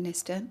 Madam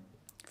Minister,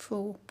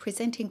 for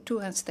presenting to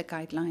us the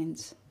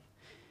guidelines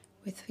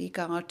with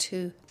regard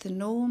to the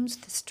norms,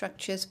 the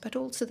structures, but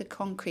also the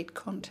concrete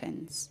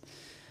contents.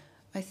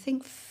 I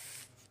think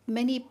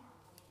many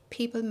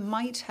people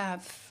might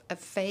have a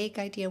vague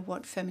idea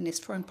what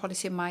feminist foreign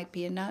policy might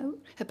be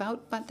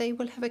about, but they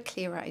will have a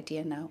clearer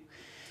idea now.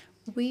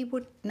 We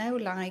would now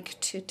like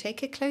to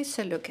take a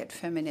closer look at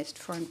feminist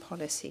foreign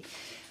policy.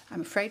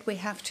 I'm afraid we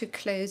have to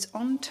close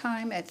on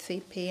time at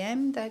 3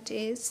 p.m. That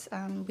is,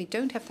 we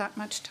don't have that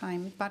much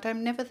time, but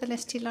I'm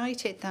nevertheless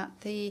delighted that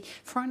the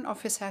Foreign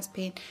Office has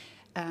been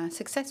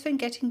successful in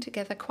getting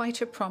together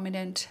quite a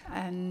prominent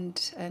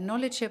and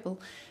knowledgeable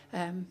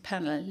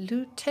panel.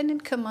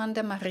 Lieutenant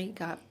Commander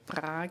Mariga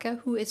Braga,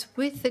 who is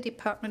with the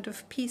Department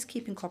of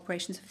Peacekeeping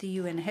Operations of the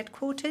UN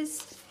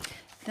headquarters.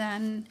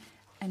 Then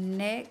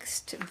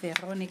next,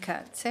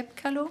 Veronika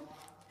Zepkalo.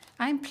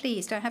 I'm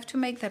pleased, I have to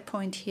make that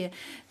point here,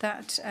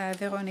 that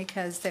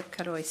Veronika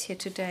Zepkalo is here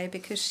today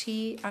because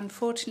she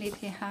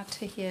unfortunately had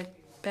to hear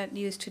bad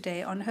news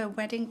today. On her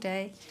wedding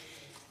day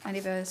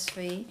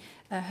anniversary,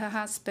 her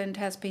husband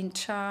has been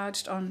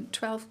charged on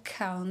 12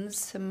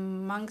 counts,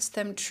 amongst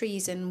them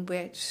treason,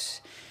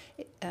 which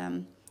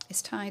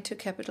is tied to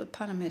capital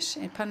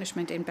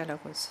punishment in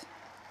Belarus.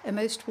 A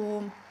most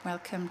warm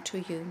welcome to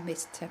you,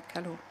 Ms.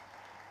 Zepkalo.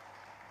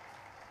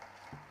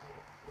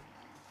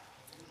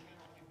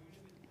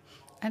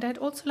 And I'd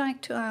also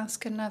like to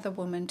ask another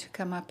woman to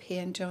come up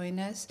here and join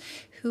us,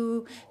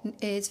 who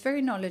is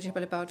very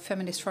knowledgeable about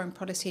feminist foreign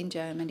policy in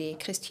Germany.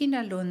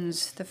 Christina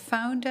Lunz, the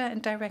founder and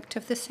director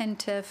of the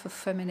Center for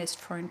Feminist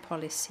Foreign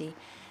Policy.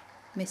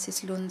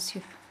 Mrs. Lunz,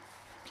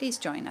 please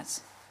join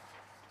us.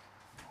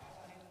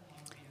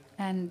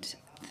 And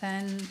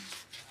then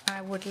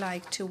I would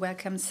like to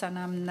welcome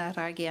Sanam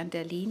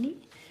Naragi-Anderlini,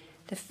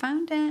 the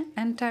founder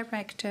and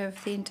director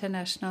of the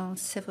International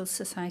Civil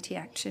Society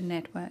Action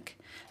Network,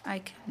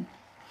 ICANN,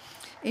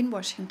 in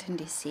Washington,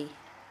 D.C.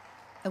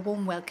 A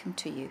warm welcome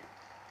to you.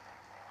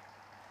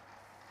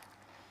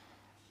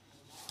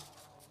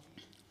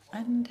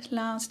 And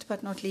last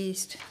but not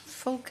least,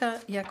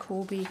 Volker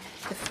Jacobi,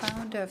 the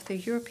founder of the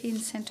European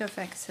Center of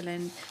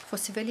Excellence for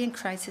Civilian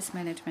Crisis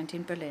Management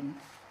in Berlin.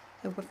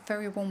 A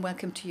very warm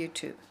welcome to you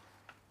too.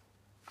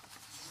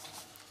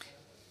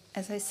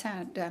 As I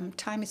said,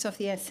 time is of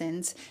the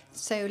essence,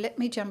 so let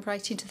me jump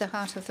right into the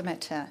heart of the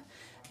matter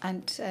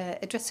and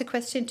address a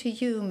question to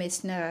you,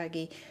 Ms.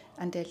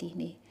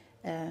 Naragi-Anderlini.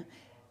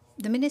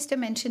 The Minister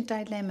mentioned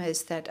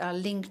dilemmas that are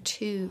linked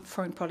to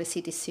foreign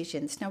policy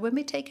decisions. Now, when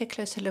we take a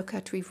closer look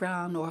at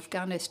Iran or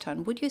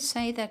Afghanistan, would you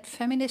say that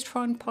feminist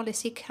foreign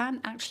policy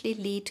can actually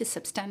lead to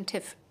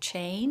substantive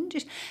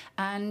change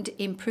and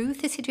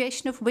improve the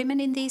situation of women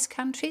in these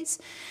countries?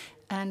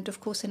 And of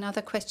course,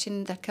 another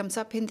question that comes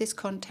up in this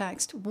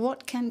context,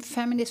 what can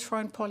feminist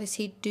foreign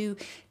policy do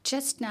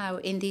just now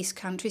in these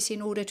countries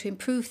in order to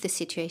improve the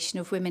situation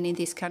of women in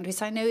these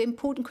countries? I know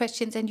important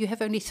questions and you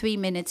have only 3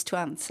 minutes to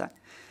answer.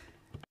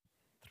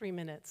 3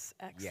 minutes,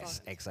 excellent.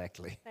 Yes,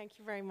 exactly. Thank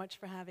you very much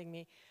for having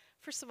me.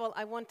 First of all,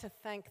 I want to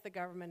thank the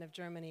government of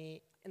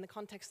Germany in the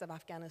context of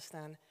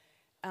Afghanistan.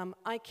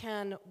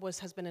 ICANN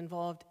has been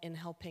involved in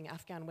helping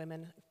Afghan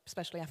women,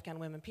 especially Afghan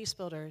women peace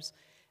builders.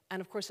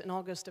 And of course, in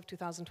August of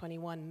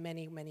 2021,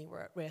 many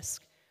were at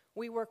risk.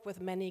 We work with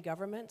many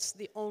governments.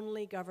 The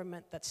only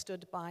government that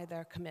stood by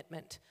their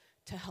commitment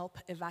to help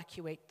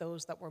evacuate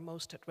those that were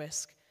most at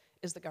risk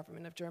is the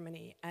government of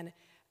Germany. And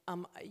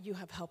you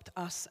have helped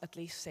us at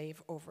least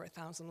save over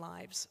 1,000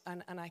 lives.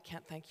 And I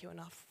can't thank you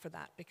enough for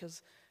that,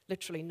 because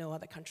literally no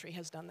other country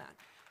has done that.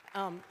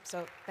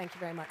 So thank you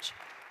very much.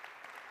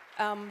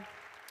 To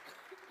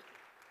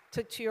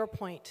your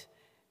point,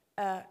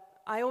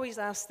 I always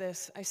ask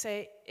this, I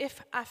say,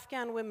 if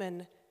Afghan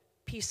women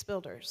peace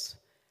builders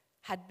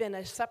had been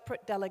a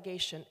separate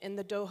delegation in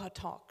the Doha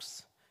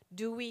talks,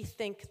 do we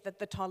think that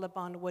the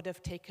Taliban would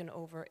have taken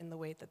over in the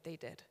way that they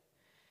did?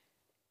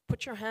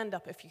 Put your hand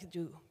up if you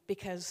do,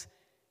 because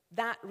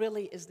that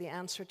really is the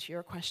answer to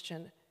your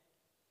question.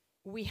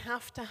 We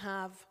have to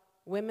have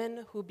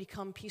women who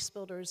become peace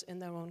builders in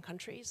their own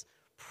countries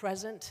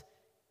present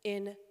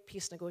in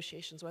peace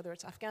negotiations, whether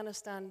it's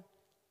Afghanistan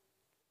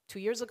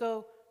 2 years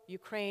ago,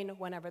 Ukraine,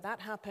 whenever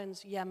that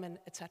happens, Yemen,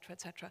 et cetera,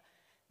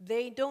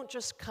 They don't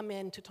just come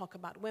in to talk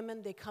about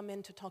women, they come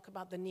in to talk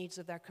about the needs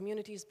of their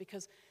communities,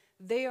 because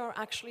they are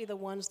actually the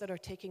ones that are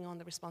taking on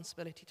the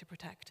responsibility to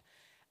protect.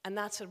 And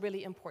that's a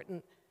really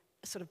important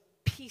sort of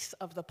piece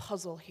of the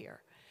puzzle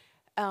here.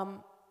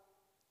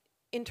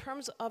 In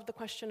terms of the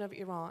question of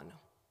Iran,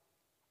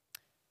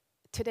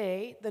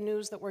 today, the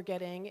news that we're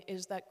getting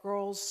is that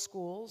girls'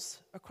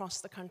 schools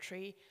across the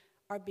country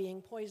are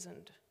being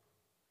poisoned.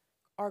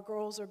 Our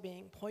girls are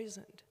being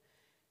poisoned.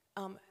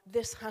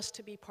 This has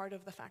to be part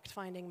of the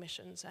fact-finding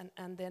missions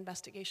and the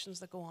investigations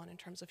that go on in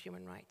terms of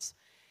human rights.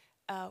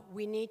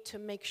 We need to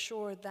make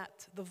sure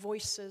that the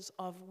voices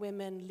of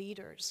women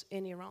leaders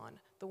in Iran,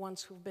 the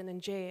ones who've been in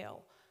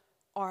jail,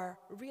 are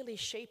really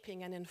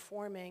shaping and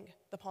informing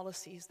the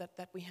policies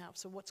that we have.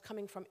 So what's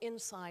coming from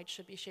inside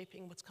should be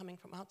shaping what's coming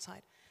from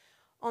outside.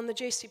 On the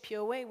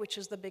JCPOA, which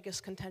is the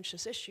biggest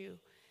contentious issue,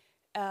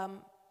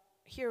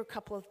 here are a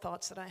couple of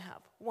thoughts that I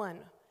have. One,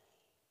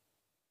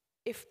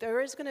 if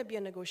there is going to be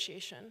a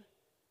negotiation,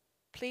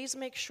 please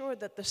make sure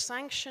that the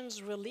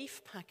sanctions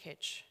relief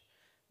package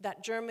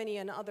that Germany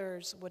and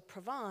others would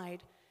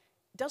provide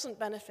doesn't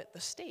benefit the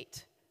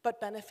state,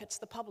 but benefits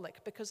the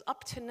public. Because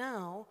up to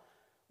now,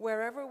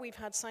 wherever we've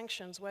had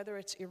sanctions, whether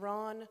it's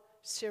Iran,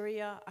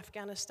 Syria,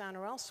 Afghanistan,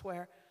 or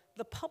elsewhere,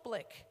 the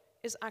public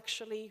is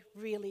actually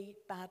really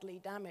badly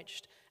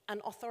damaged.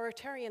 And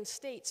authoritarian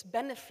states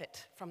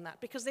benefit from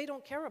that because they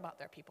don't care about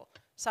their people.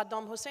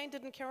 Saddam Hussein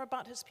didn't care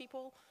about his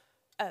people.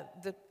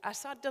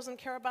 Assad doesn't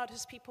care about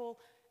his people.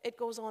 It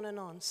goes on and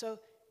on. So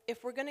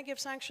if we're going to give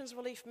sanctions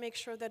relief, make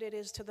sure that it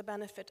is to the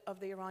benefit of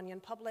the Iranian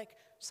public,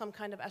 some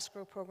kind of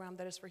escrow program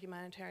that is for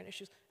humanitarian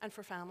issues and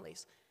for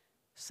families.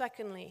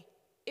 Secondly,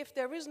 if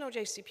there is no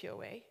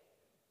JCPOA,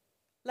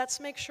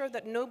 let's make sure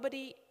that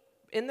nobody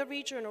in the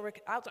region or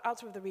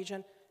out of the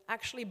region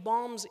actually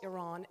bombs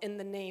Iran in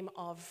the name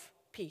of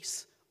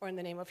peace, or in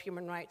the name of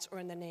human rights, or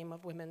in the name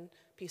of women,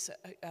 peace,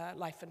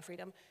 life and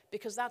freedom,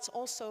 because that's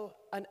also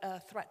a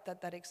threat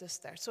that exists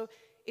there. So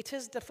it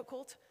is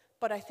difficult,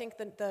 but I think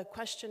that the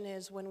question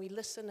is, when we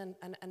listen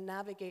and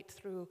navigate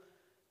through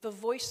the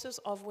voices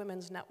of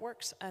women's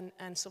networks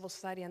and civil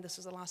society, and this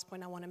is the last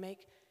point I want to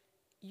make,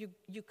 you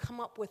come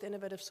up with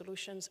innovative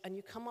solutions, and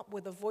you come up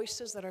with the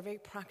voices that are very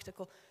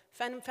practical.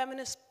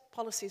 Feminist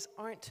policies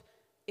aren't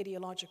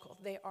ideological.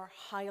 They are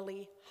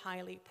highly,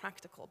 highly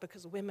practical,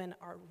 because women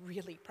are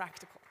really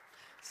practical.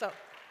 So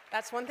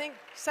that's one thing.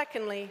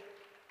 Secondly,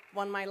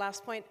 my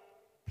last point,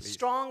 please.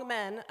 Strong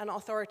men and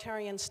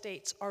authoritarian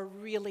states are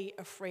really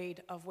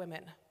afraid of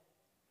women.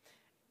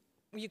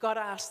 You got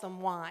to ask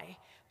them why,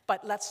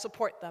 but let's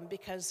support them,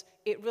 because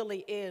it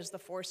really is the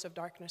force of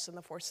darkness and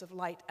the force of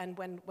light. And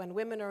when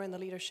women are in the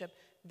leadership,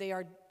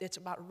 it's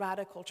about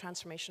radical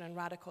transformation and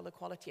radical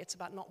equality. It's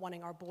about not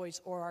wanting our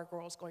boys or our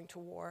girls going to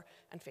war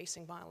and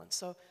facing violence.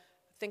 So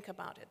think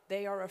about it.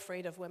 They are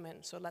afraid of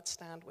women, so let's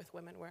stand with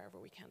women wherever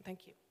we can.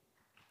 Thank you.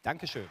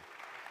 Dankeschön.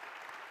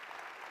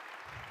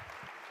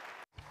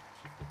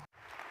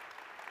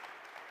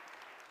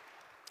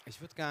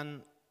 Ich würde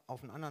gern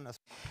auf einen anderen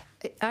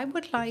Aspekt. I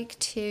would like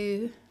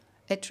to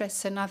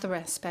address another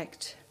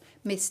aspect,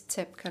 Ms.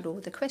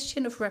 Tsepkalo, the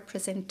question of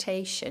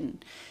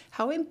representation.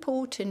 How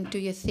important do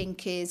you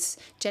think is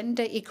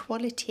gender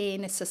equality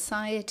in a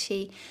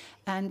society,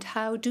 and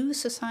how do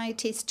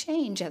societies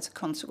change as a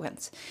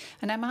consequence?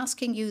 And I'm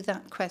asking you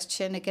that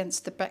question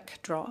against the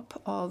backdrop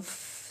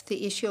of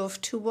the issue of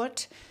to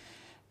what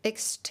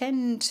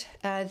extent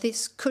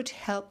this could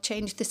help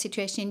change the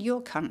situation in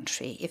your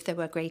country if there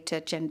were greater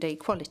gender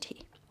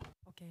equality.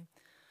 Okay.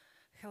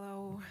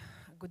 Hello,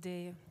 good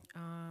day.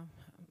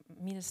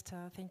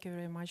 Minister, thank you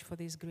very much for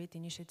this great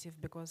initiative,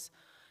 because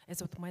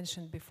as was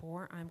mentioned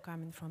before, I'm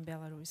coming from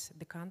Belarus,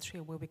 the country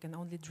where we can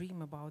only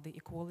dream about the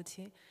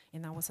equality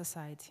in our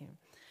society.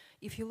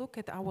 If you look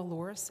at our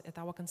laws, at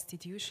our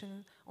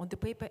constitution, on the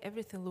paper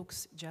everything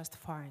looks just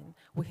fine.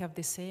 We have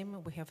the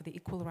same, we have the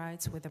equal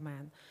rights with the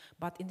man.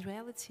 But in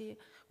reality,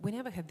 we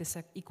never had this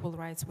equal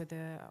rights with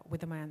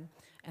the man.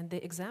 And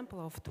the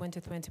example of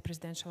 2020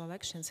 presidential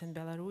elections in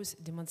Belarus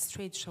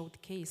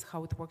showcase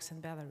how it works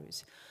in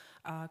Belarus.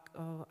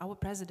 Our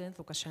president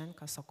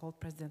Lukashenko, so-called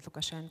President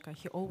Lukashenko,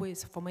 he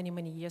always, for many,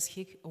 many years,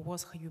 he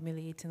was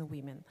humiliating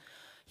women.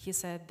 He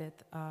said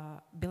that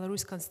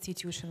Belarus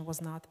constitution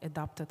was not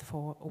adopted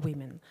for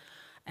women.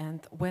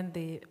 And when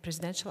the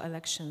presidential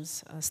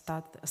elections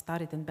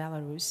started in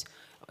Belarus,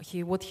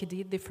 what he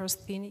did, the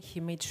first thing, he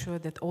made sure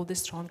that all the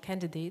strong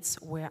candidates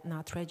were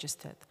not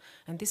registered.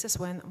 And this is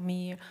when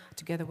me,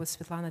 together with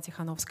Svetlana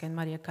Tikhanovskaya and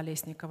Maria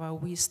Kolesnikova,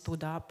 we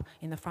stood up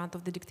in the front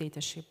of the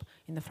dictatorship,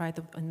 in the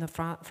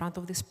front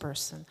of this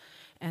person.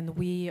 And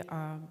we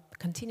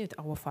continued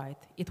our fight.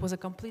 It was a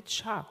complete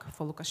shock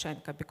for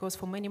Lukashenko, because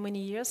for many, many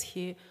years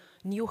he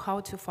knew how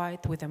to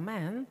fight with a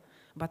man,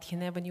 but he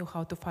never knew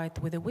how to fight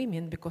with the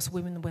women, because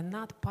women were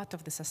not part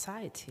of the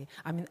society,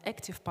 I mean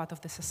active part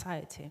of the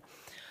society.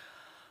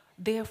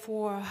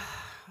 Therefore,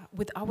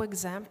 with our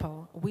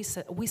example, we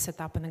set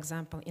up an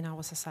example in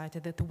our society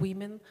that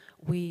women,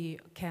 we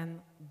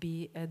can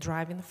be a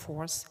driving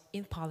force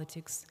in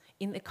politics,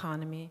 in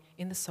economy,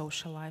 in the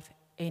social life,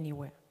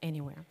 anywhere.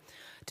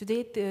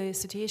 Today, the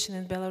situation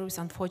in Belarus,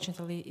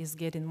 unfortunately, is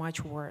getting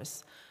much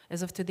worse.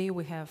 As of today,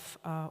 we have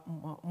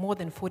more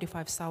than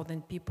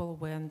 45,000 people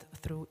went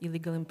through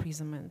illegal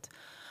imprisonment.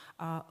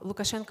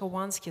 Lukashenko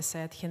once, he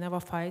said he never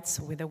fights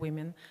with the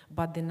women,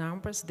 but the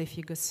numbers, the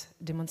figures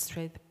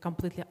demonstrate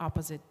completely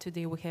opposite.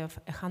 Today we have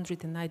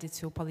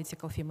 192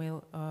 political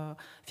female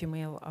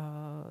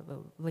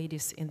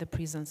ladies in the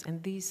prisons,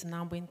 and this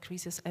number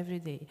increases every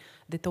day.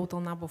 The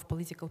total number of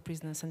political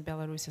prisoners in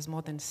Belarus is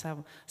more than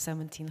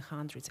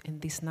 1,700,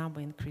 and this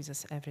number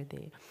increases every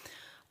day.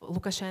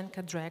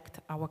 Lukashenko dragged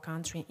our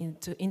country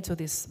into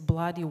this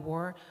bloody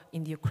war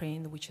in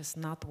Ukraine, which is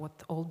not what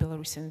all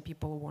Belarusian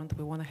people want.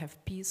 We want to have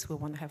peace, we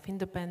want to have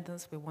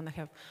independence, we want to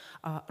have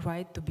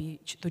right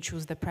to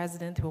choose the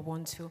president, we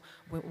want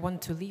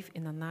to live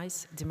in a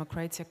nice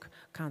democratic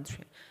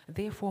country.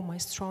 Therefore, my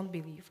strong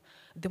belief,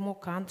 the more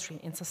country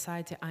and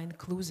society are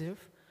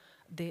inclusive,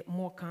 the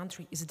more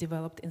country is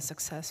developed and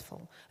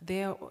successful.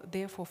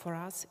 Therefore, for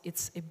us,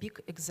 it's a big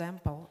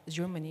example.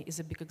 Germany is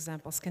a big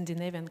example.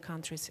 Scandinavian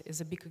countries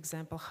is a big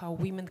example how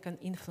women can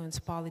influence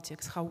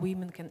politics, how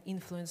women can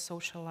influence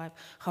social life,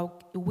 how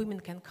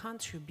women can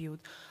contribute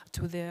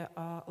to the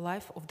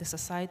life of the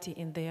society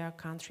in their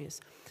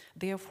countries.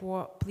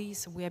 Therefore,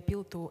 please, we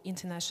appeal to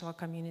international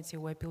community,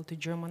 we appeal to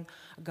German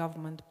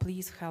government,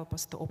 please help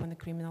us to open a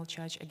criminal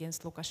charge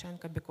against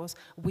Lukashenko, because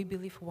we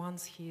believe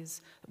once he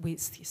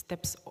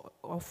steps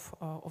off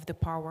of the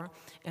power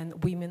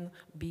and women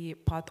be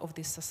part of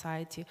this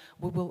society,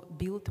 we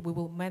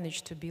will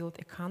manage to build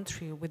a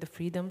country with the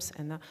freedoms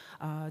and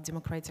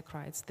democratic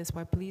rights. That's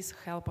why please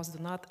help us, do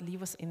not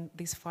leave us in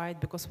this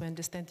fight, because we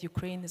understand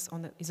Ukraine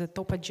is a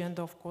top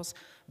agenda, of course,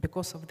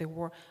 because of the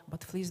war, but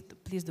please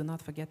do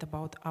not forget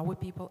about our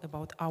people,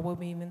 about our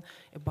women,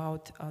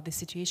 about the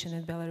situation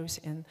in Belarus,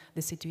 and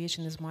the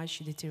situation is much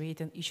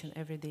deteriorating each and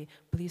every day.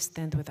 Please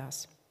stand with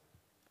us.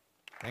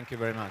 Thank you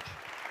very much.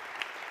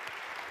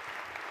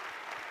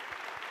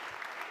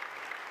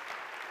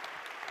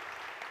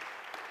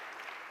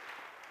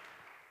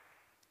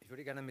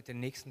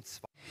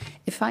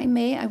 If I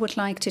may, I would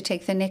like to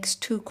take the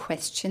next two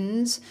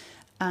questions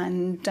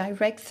and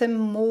direct them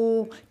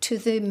more to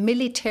the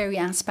military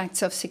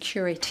aspects of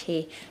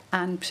security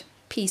and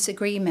peace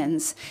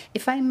agreements.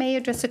 If I may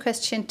address a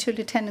question to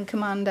Lieutenant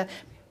Commander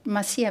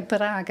Marcia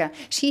Braga.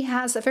 She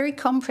has a very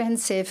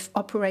comprehensive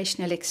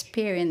operational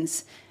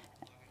experience.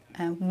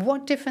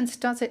 What difference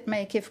does it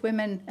make if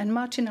women and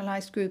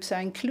marginalized groups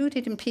are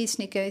included in peace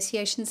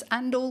negotiations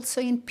and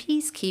also in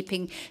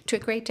peacekeeping to a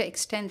greater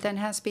extent than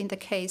has been the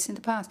case in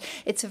the past?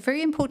 It's a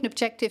very important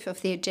objective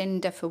of the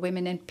agenda for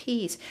women and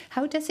peace.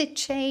 How does it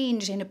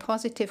change in a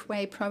positive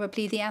way,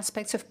 probably, the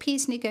aspects of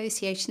peace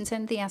negotiations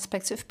and the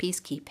aspects of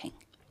peacekeeping?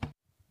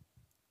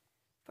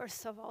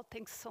 First of all,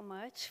 thanks so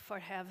much for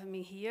having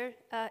me here.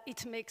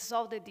 It makes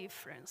all the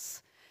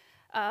difference.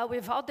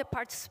 Without the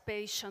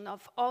participation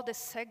of all the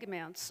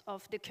segments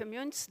of the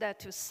communities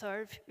that you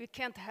serve, we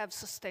can't have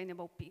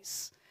sustainable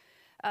peace.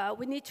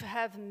 We need to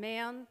have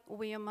men,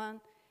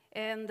 women,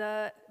 and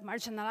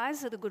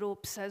marginalized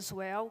groups as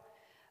well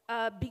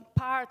being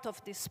part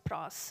of this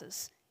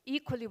process,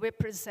 equally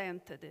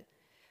represented.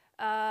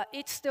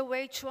 It's the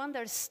way to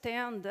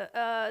understand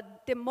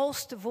the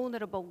most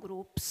vulnerable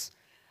groups,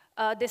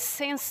 the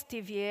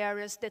sensitive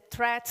areas, the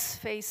threats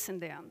facing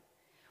them,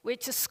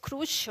 which is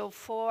crucial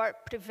for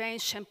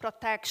prevention,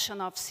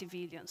 protection of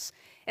civilians,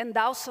 and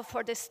also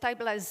for the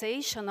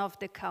stabilization of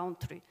the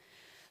country.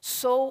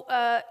 So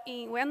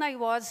when I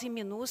was in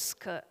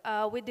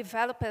MINUSCA, we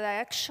developed an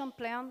action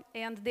plan,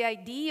 and the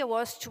idea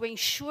was to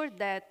ensure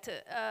that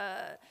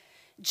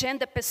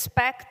gender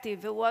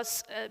perspective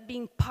was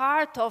being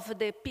part of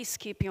the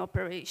peacekeeping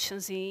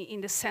operations in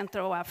the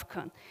Central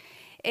African.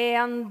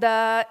 And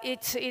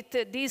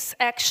this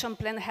action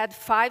plan had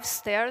 5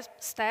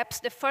 steps.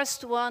 The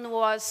first one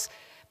was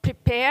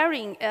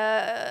preparing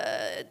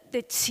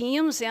the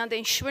teams and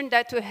ensuring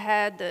that we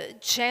had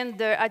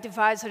gender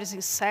advisories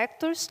in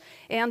sectors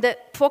and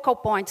focal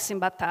points in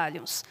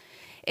battalions.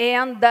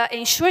 And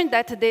ensuring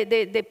that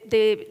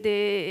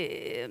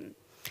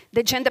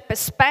the gender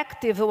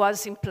perspective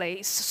was in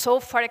place. So,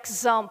 for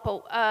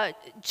example,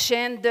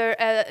 gender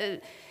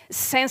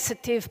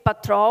sensitive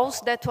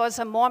patrols, that was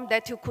a moment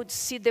that you could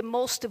see the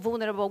most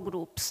vulnerable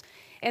groups.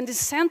 And in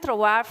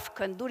Central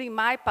Africa, during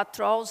my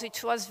patrols,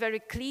 it was very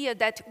clear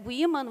that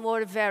women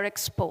were very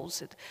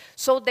exposed.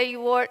 So they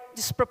were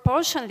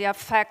disproportionately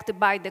affected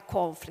by the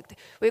conflict.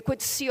 We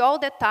could see all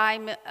the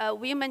time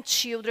women,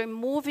 children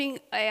moving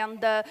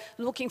and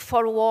looking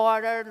for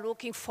water,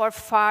 looking for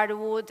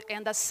firewood,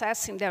 and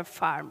accessing their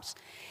farms.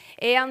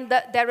 And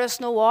there was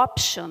no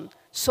option.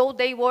 So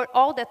they were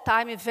all the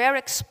time very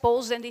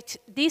exposed, and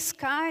this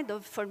kind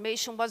of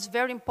information was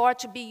very important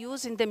to be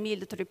used in the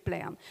military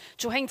plan,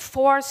 to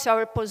reinforce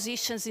our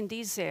positions in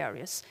these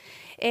areas.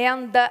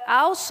 And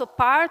also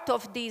part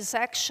of this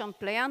action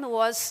plan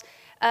was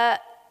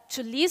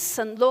to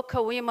listen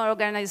local women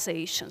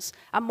organizations,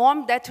 a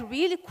moment that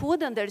really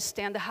could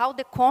understand how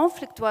the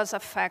conflict was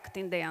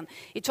affecting them.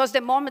 It was the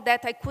moment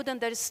that I could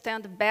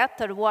understand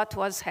better what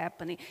was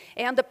happening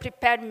and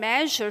prepare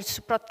measures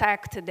to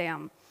protect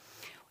them.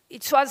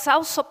 It was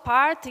also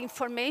part,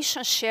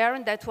 information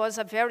sharing, that was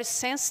a very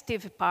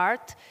sensitive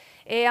part,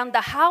 and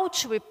how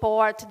to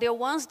report the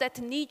ones that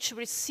need to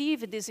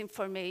receive this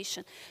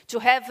information, to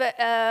have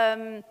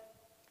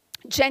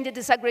gender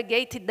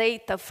disaggregated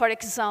data, for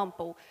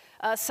example.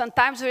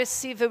 Sometimes we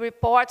receive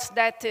reports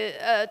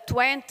that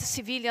 20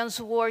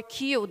 civilians were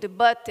killed,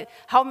 but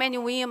how many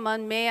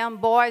women, men,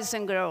 boys,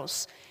 and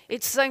girls?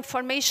 It's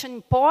information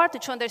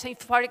important to understand.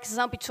 For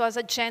example, it was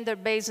a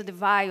gender-based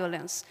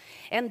violence.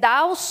 And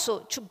also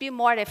to be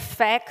more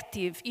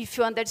effective if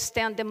you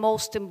understand the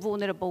most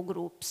vulnerable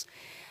groups.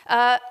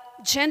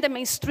 Gender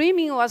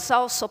mainstreaming was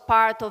also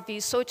part of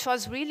this, so it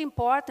was really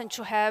important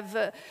to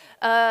have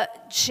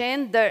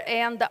gender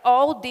and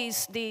all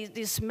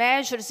these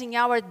measures in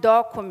our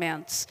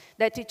documents,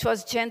 that it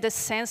was gender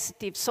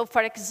sensitive. So,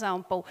 for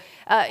example,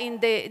 in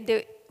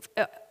the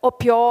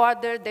OP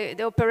order,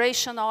 the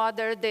operation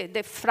order,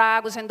 the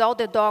fragos, and all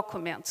the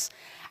documents.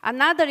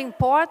 Another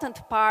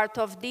important part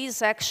of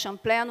this action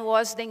plan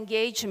was the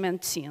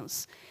engagement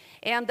teams.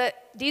 And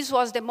this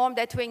was the moment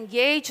that we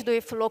engaged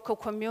with local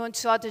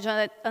communities in order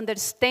to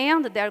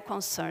understand their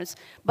concerns.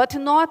 But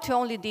not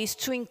only this,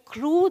 to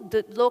include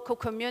the local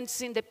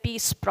communities in the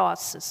peace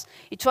process.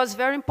 It was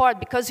very important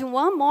because in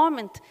one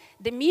moment,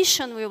 the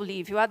mission will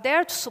leave. You are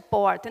there to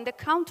support, and the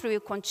country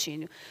will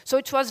continue. So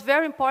it was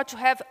very important to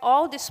have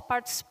all this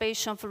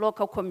participation of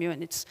local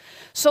communities.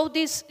 So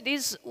this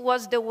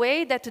was the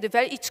way that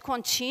it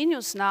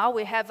continues now.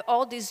 We have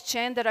all these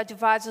gender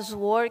advisors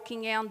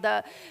working,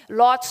 and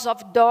lots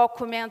of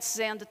documents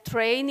and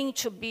training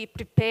to be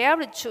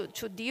prepared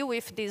to deal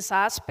with these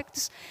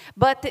aspects.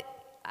 But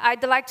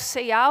I'd like to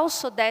say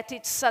also that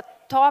it's a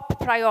top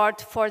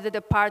priority for the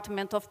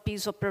Department of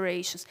Peace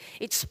Operations.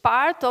 It's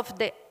part of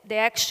the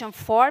action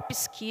for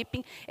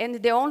peacekeeping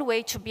and the only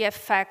way to be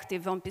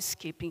effective on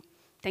peacekeeping.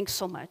 Thanks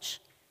so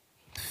much.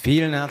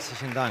 Vielen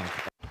herzlichen Dank.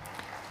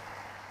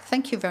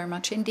 Thank you very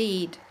much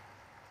indeed.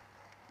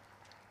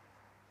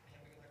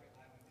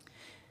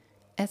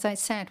 As I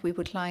said, we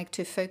would like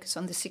to focus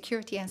on the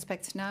security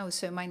aspects now,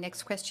 so my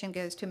next question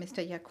goes to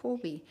Mr.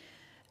 Jacobi.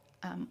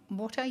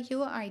 What are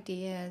your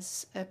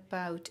ideas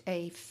about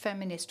a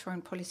feminist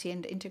foreign policy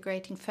and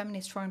integrating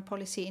feminist foreign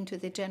policy into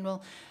the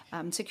general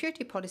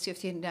security policy of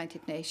the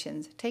United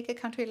Nations? Take a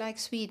country like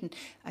Sweden,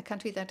 a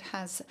country that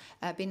has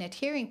been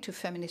adhering to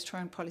feminist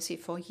foreign policy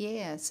for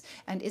years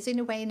and is in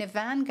a way in a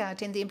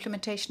vanguard in the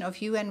implementation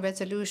of UN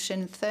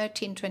Resolution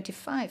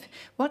 1325.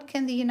 What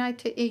can the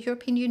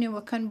European Union,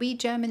 what can we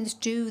Germans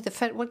do,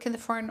 what can the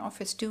Foreign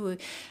Office do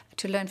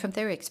to learn from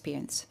their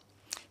experience?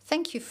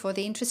 Thank you for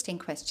the interesting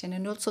question,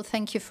 and also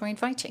thank you for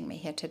inviting me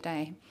here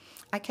today.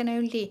 I can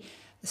only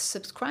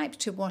subscribe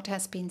to what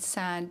has been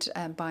said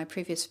by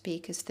previous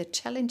speakers. The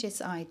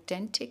challenges are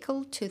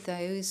identical to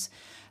those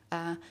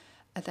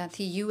that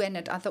the UN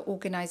and other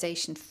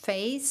organizations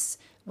face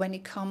when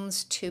it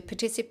comes to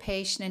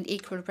participation and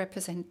equal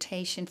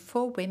representation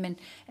for women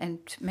and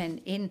men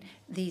in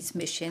these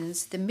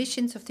missions. The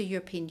missions of the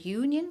European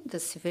Union, the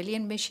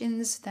civilian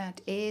missions,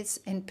 that is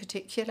in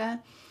particular,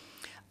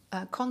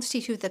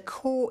 constitute the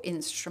core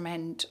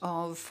instrument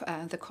of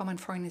the common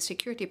foreign and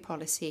security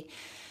policy,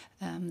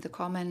 the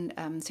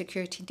common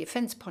security and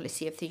defense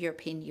policy of the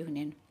European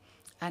Union.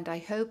 And I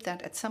hope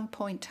that at some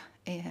point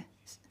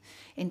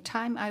in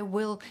time I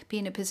will be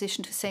in a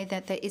position to say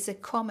that there is a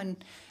common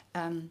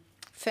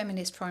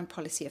feminist foreign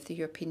policy of the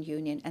European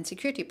Union and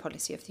security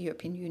policy of the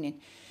European Union.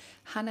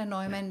 Hannah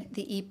Neumann,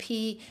 the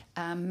EP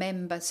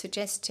member,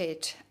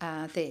 suggested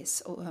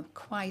this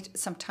quite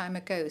some time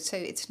ago, so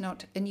it's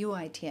not a new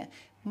idea.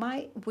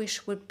 My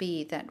wish would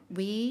be that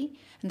we,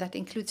 and that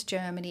includes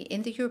Germany,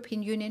 in the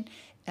European Union,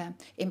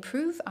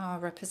 improve our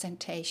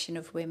representation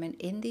of women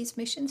in these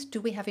missions. Do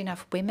we have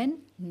enough women?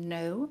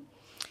 No.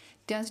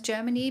 Does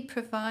Germany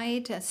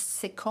provide a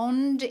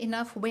second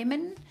enough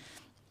women?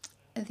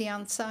 The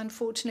answer,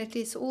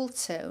 unfortunately, is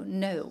also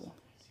no.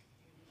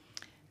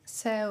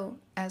 So,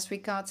 as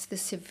regards the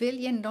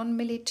civilian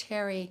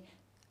non-military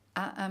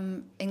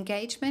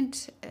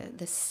engagement,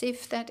 the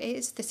CIF that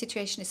is, the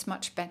situation is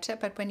much better.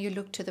 But when you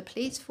look to the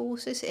police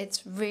forces,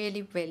 it's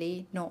really,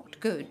 really not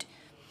good.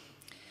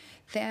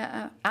 There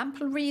are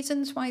ample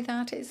reasons why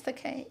that is the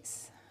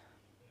case.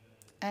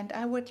 And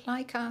I would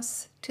like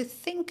us to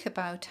think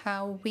about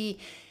how we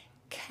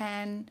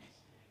can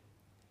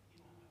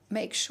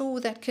make sure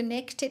that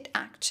connected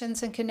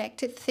actions and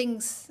connected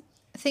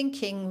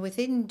thinking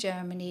within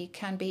Germany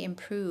can be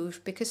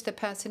improved, because the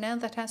personnel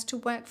that has to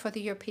work for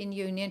the European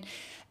Union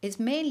is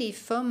mainly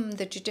from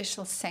the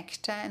judicial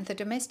sector and the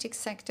domestic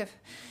sector.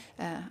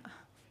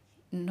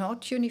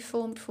 Not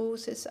uniformed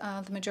forces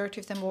are the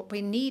majority of them. What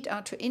we need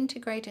are to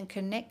integrate and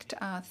connect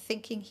our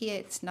thinking here.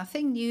 It's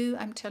nothing new,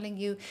 I'm telling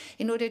you,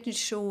 in order to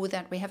ensure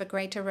that we have a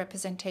greater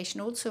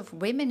representation also of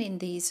women in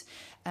these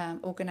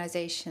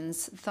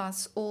organizations,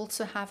 thus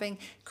also having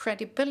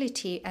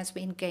credibility as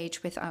we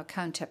engage with our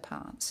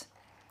counterparts.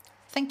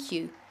 Thank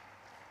you.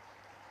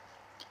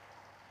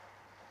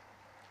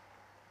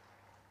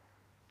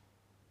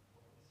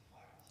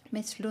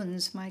 Ms.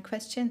 Lunz, my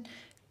question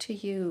to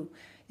you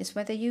is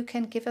whether you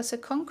can give us a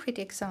concrete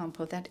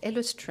example that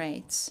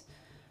illustrates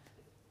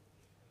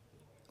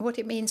what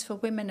it means for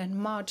women and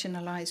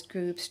marginalized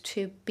groups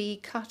to be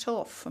cut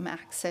off from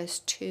access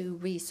to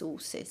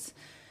resources.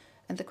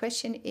 And the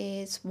question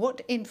is,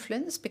 what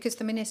influence, because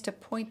the minister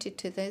pointed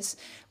to this,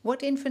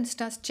 what influence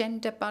does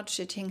gender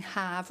budgeting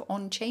have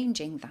on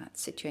changing that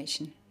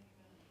situation?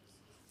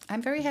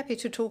 I'm very happy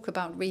to talk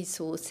about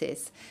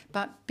resources,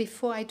 but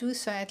before I do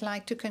so, I'd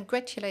like to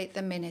congratulate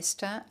the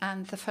Minister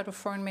and the Federal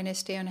Foreign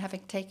Ministry on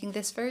having taken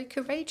this very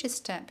courageous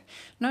step.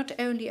 Not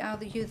only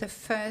are you the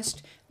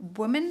first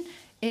woman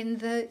in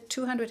the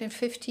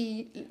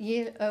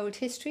 250-year-old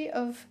history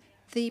of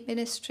the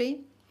ministry,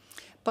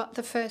 but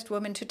the first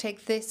woman to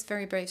take this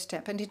very brave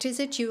step. And it is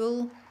a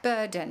dual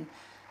burden.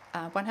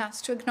 One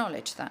has to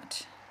acknowledge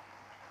that.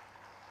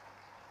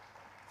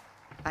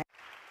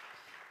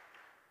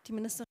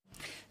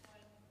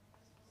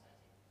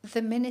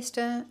 The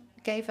minister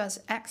gave us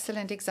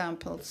excellent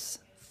examples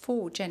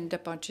for gender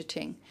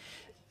budgeting,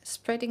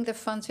 spreading the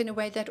funds in a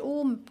way that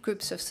all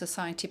groups of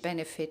society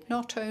benefit,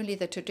 not only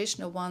the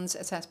traditional ones,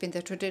 as has been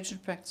the traditional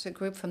practice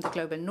group from the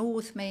global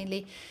north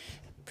mainly,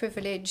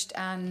 privileged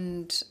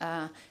and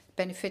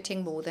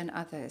benefiting more than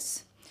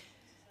others.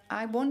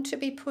 I want to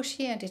be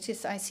pushy, and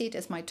I see it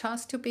as my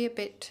task to be a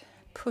bit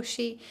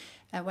pushy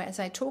as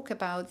I talk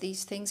about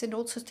these things, and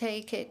also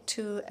take it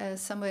to a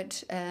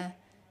somewhat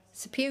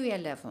superior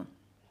level.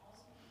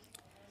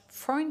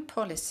 Foreign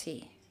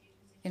policy,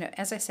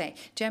 as I say,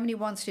 Germany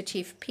wants to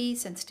achieve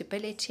peace and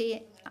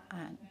stability,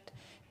 and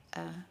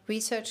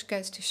research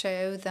goes to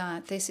show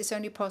that this is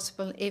only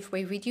possible if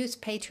we reduce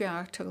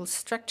patriarchal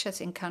structures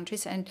in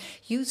countries and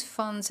use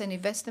funds and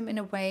invest them in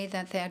a way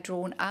that they are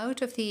drawn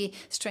out of the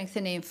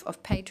strengthening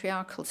of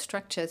patriarchal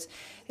structures,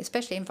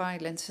 especially in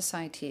violent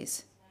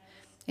societies.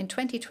 In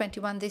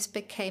 2021, this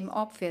became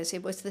obvious.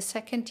 It was the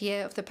second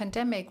year of the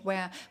pandemic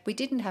where we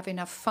didn't have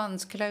enough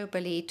funds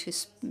globally to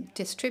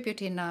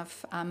distribute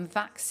enough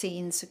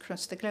vaccines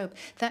across the globe.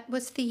 That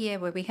was the year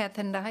where we had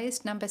the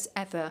highest numbers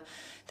ever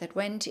that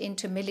went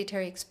into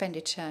military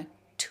expenditure.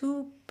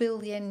 $2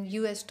 billion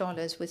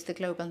was the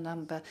global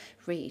number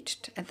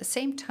reached. At the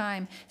same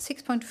time,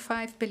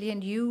 $6.5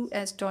 billion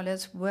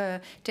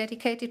were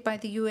dedicated by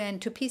the UN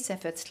to peace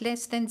efforts,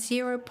 less than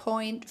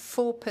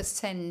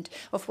 0.4%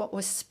 of what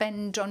was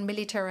spent on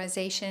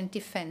militarization and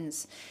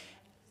defense.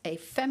 A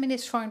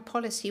feminist foreign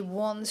policy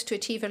wants to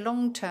achieve a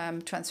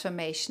long-term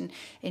transformation,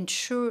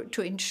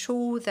 to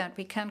ensure that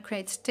we can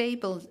create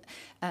stable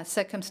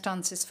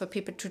circumstances for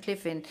people to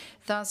live in.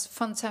 Thus,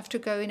 funds have to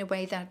go in a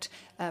way that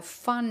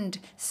fund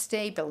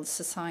stable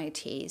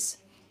societies,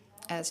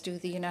 as do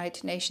the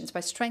United Nations, by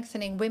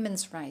strengthening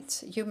women's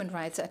rights, human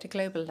rights at a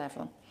global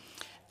level.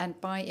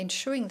 And by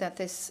ensuring that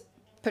this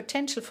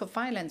potential for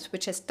violence,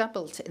 which has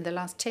doubled in the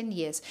last 10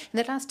 years. In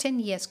the last 10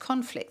 years,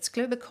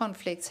 global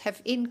conflicts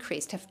have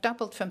increased, have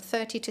doubled from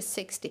 30 to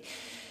 60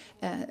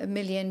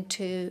 million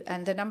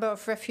and the number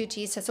of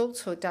refugees has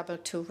also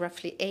doubled to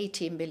roughly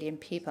 80 million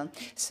people.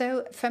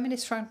 So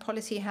feminist foreign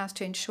policy has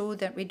to ensure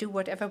that we do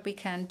whatever we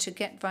can to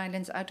get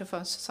violence out of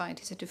our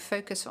societies and to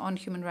focus on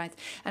human rights.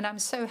 And I'm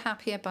so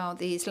happy about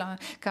these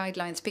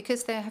guidelines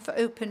because they have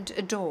opened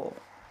a door.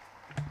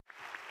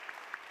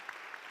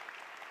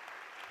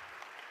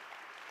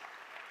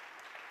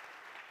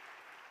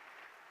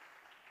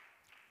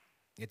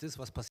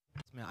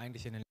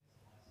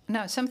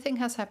 Now, something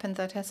has happened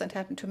that hasn't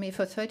happened to me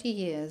for 30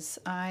 years.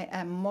 I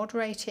am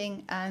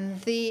moderating,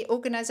 and the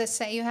organizers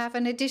say you have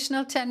an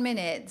additional 10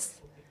 minutes.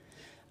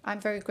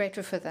 I'm very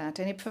grateful for that,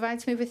 and it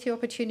provides me with the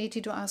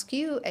opportunity to ask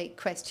you a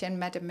question,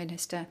 Madam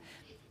Minister.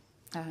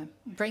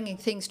 Bringing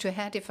things to a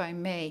head, if I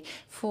may.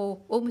 For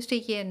almost a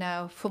year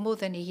now, for more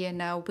than a year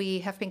now, we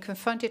have been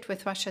confronted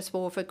with Russia's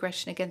war of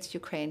aggression against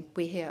Ukraine.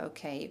 We hear,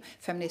 okay,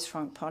 feminist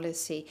foreign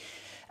policy.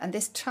 And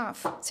this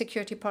tough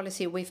security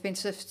policy we've been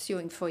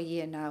pursuing for a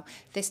year now,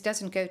 this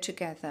doesn't go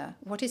together.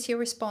 What is your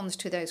response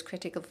to those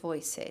critical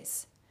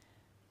voices?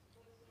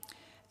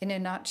 In a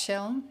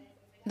nutshell,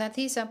 that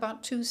these are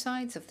but two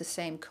sides of the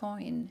same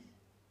coin.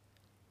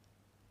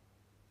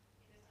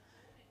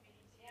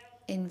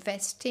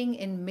 Investing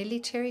in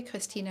military,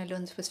 Christina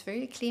Lunz was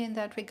very clear in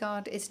that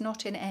regard, is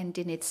not an end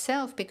in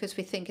itself because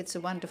we think it's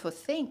a wonderful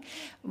thing.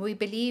 We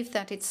believe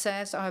that it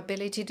serves our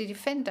ability to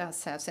defend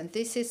ourselves. And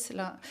this is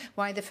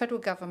why the federal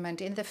government,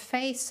 in the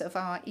face of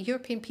our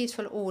European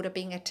peaceful order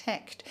being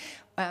attacked,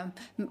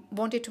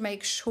 wanted to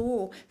make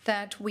sure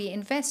that we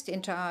invest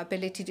into our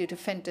ability to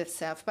defend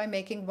ourselves by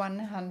making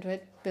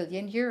 100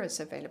 billion euros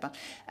available.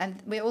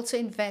 And we also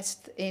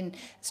invest in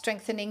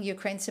strengthening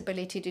Ukraine's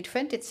ability to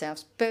defend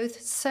itself.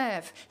 Both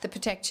serve the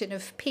protection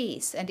of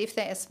peace. And if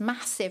there is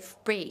massive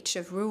breach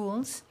of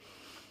rules,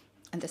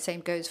 and the same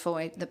goes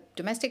for the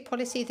domestic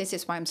policy. This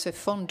is why I'm so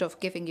fond of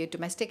giving you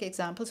domestic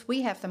examples.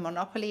 We have the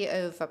monopoly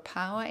over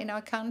power in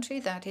our country.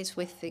 That is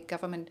with the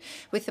government,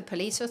 with the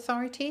police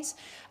authorities.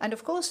 And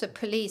of course, the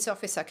police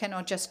officer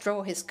cannot just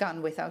draw his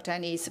gun without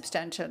any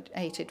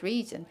substantiated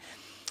reason.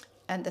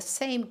 And the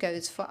same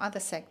goes for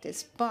other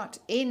sectors. But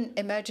in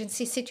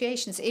emergency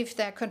situations, if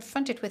they're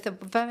confronted with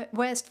the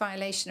worst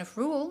violation of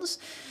rules,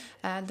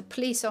 the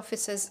police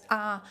officers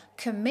are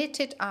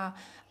committed, are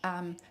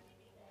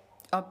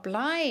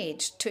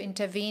obliged to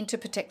intervene to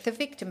protect the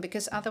victim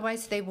because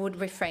otherwise they would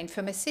refrain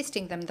from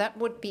assisting them. That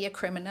would be a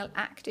criminal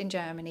act in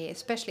Germany,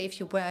 especially if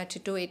you were to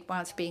do it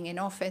whilst being in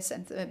office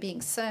and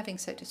being serving,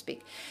 so to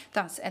speak.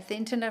 Thus, at the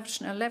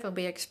international level,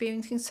 we are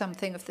experiencing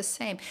something of the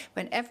same.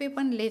 When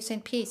everyone lives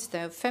in peace,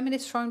 though,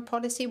 feminist foreign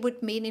policy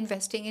would mean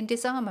investing in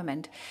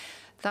disarmament.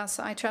 Thus,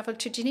 I traveled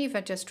to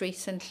Geneva just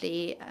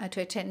recently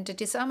to attend a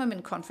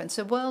disarmament conference.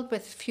 A world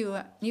with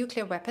fewer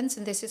nuclear weapons,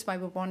 and this is why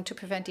we want to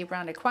prevent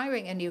Iran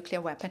acquiring a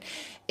nuclear weapon,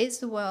 is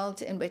the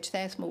world in which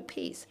there's more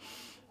peace.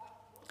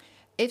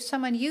 If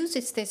someone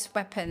uses these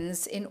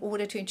weapons in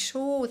order to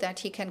ensure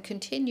that he can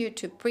continue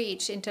to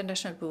breach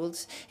international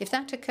rules, if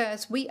that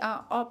occurs, we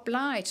are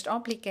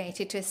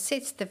obligated to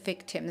assist the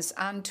victims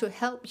and to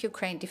help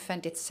Ukraine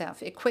defend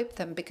itself, equip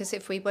them, because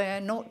if we were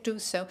not do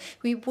so,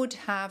 we would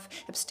have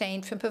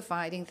abstained from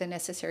providing the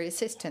necessary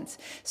assistance.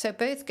 So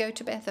both go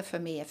together for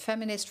me. A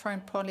feminist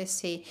foreign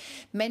policy,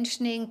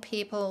 mentioning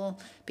people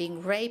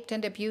being raped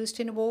and abused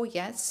in a war,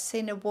 yes,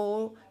 in a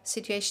war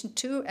situation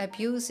too.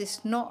 Abuse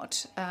is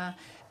not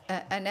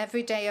an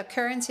everyday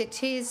occurrence.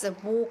 It is a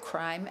war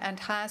crime and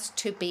has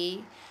to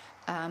be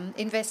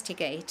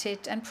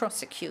investigated and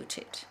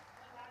prosecuted.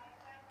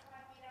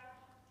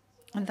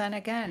 And then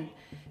again,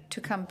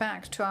 to come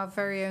back to our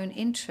very own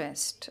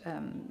interest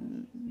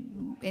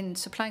in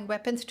supplying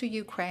weapons to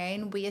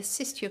Ukraine, we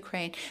assist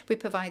Ukraine. We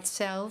provide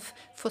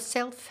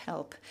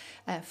self-help,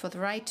 for the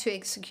right to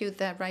execute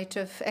their right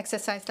of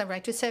exercise their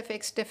right to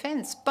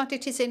self-defense. But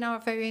it is in our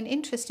very own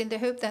interest, in the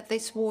hope that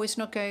this war is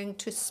not going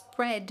to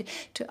spread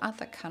to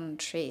other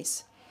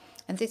countries.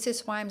 And this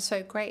is why I'm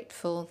so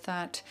grateful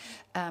that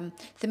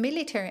the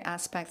military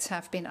aspects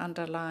have been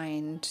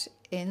underlined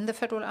in the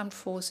Federal Armed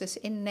Forces,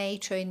 in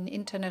NATO, in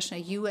international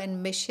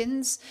UN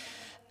missions.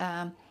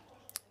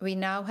 We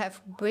now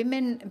have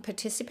women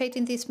participate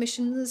in these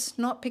missions,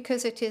 not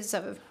because it is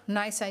a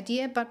nice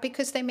idea, but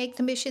because they make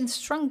the missions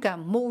stronger,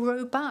 more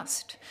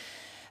robust.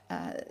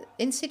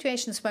 In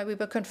situations where we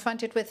were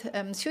confronted with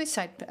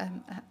suicide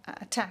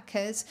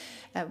attackers,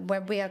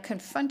 where we are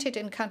confronted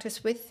in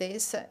countries with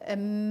this, a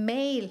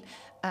male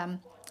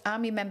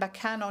army member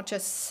cannot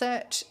just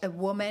search a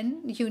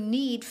woman. You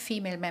need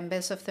female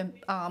members of the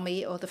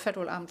army or the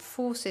Federal Armed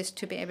Forces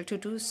to be able to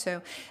do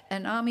so.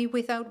 An army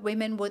without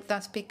women would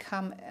thus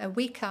become a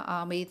weaker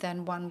army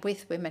than one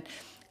with women.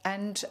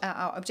 And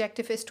our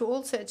objective is to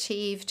also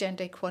achieve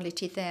gender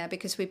equality there,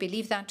 because we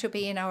believe that to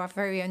be in our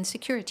very own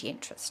security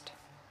interest.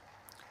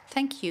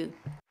 Thank you.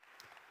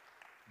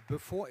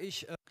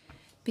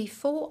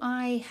 Before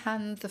I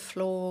hand the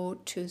floor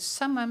to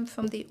someone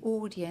from the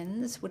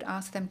audience, would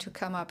ask them to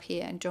come up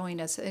here and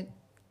join us.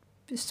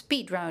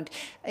 speed round,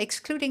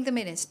 excluding the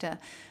minister.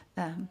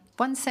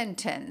 One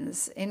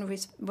sentence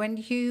when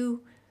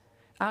you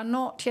are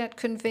not yet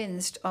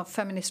convinced of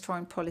feminist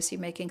foreign policy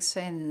making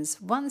sense.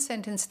 One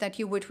sentence that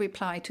you would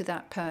reply to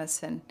that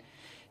person.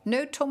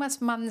 No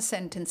Thomas Mann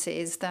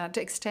sentences that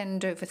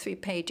extend over 3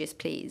 pages,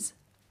 please.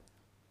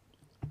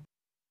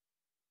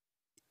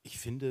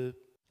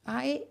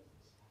 I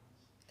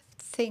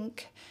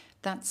think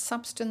that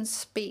substance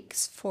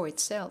speaks for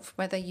itself,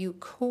 whether you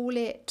call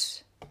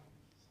it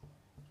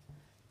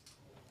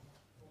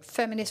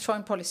feminist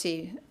foreign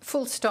policy,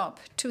 full stop,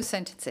 2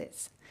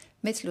 sentences.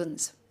 Ms.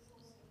 Lunz.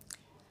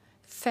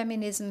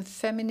 Feminism,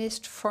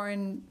 feminist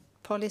foreign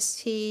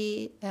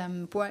policy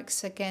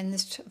works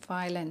against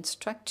violent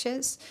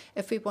structures.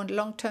 If we want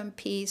long-term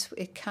peace,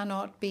 it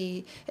cannot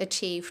be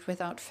achieved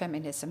without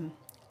feminism.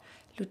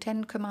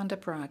 Lieutenant Commander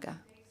Braga.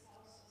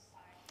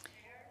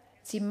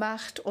 Sie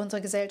macht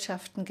unsere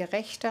Gesellschaften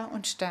gerechter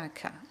und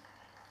stärker.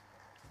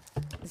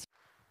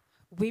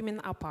 Women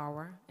are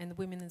power, and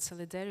women in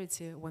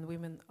solidarity, when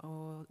women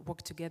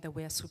work together,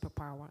 we are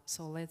superpower.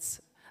 So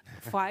let's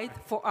fight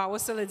for our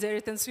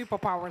solidarity and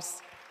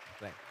superpowers.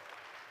 Right.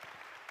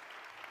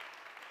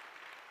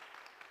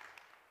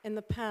 In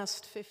the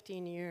past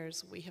 15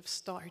 years, we have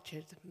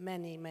started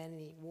many,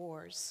 many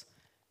wars,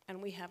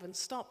 and we haven't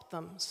stopped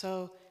them.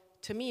 So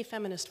to me,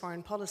 feminist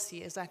foreign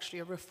policy is actually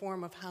a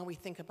reform of how we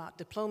think about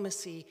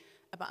diplomacy,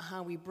 about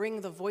how we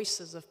bring the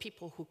voices of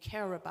people who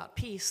care about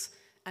peace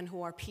and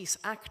who are peace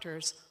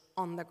actors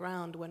on the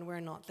ground when we're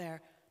not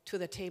there to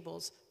the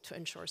tables to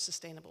ensure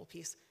sustainable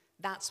peace.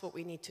 That's what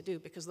we need to do,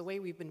 because the way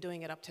we've been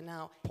doing it up to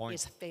now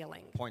is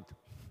failing.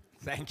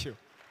 Thank you.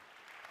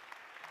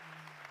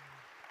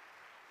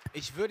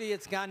 Ich würde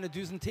jetzt gerne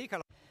Düsen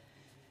Tekal.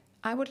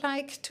 I would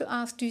like to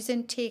ask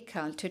Düsen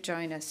Tekal to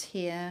join us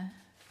here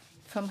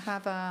from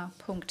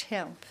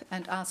Hava.help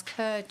and ask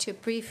her to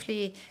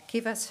briefly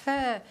give us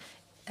her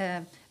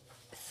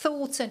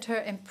thoughts and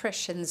her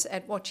impressions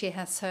at what she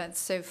has heard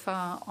so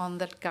far on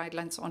the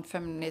guidelines on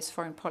feminist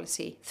foreign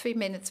policy. 3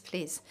 minutes,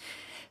 please.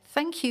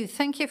 Thank you.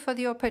 Thank you for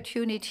the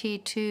opportunity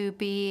to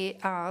be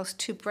asked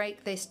to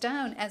break this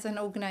down as an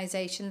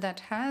organization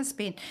that has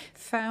been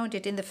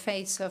founded in the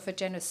face of a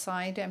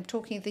genocide. I'm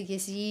talking the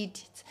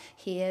Yazidis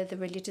here, the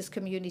religious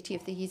community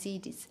of the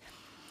Yazidis.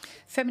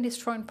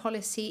 Feminist foreign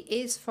policy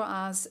is for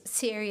us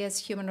serious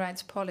human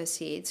rights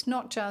policy. It's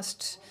not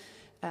just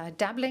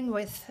dabbling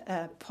with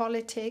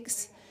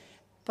politics,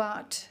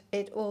 but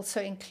it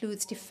also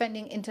includes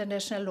defending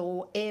international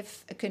law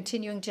if a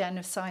continuing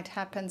genocide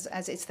happens,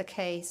 as is the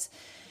case.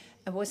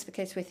 Was the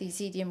case with the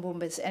Yazidi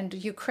bombers. And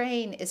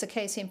Ukraine is a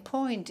case in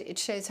point. It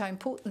shows how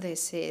important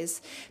this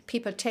is.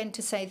 People tend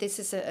to say this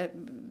is a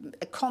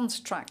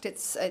construct.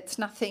 It's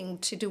nothing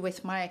to do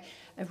with my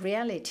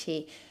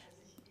reality.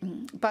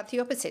 But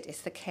the opposite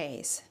is the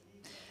case.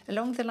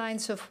 Along the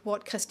lines of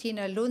what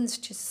Christina Lunz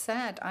just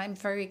said, I'm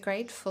very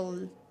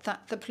grateful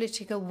that the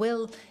political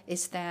will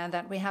is there,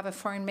 that we have a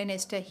foreign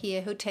minister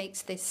here who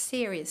takes this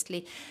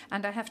seriously.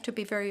 And I have to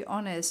be very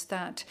honest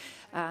that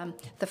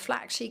the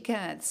flag she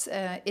gets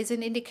is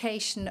an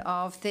indication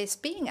of this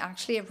being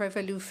actually a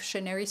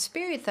revolutionary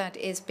spirit that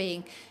is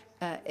being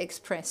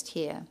expressed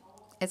here.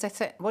 As I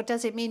said, what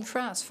does it mean for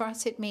us? For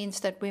us, it means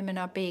that women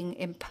are being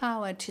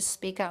empowered to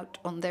speak out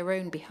on their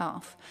own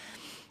behalf.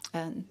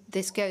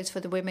 This goes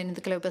for the women in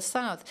the Global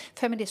South.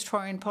 Feminist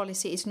foreign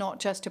policy is not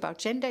just about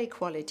gender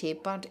equality,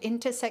 but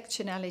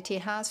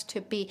intersectionality has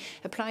to be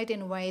applied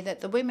in a way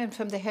that the women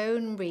from their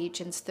own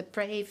regions, the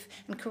brave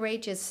and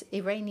courageous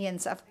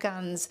Iranians,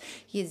 Afghans,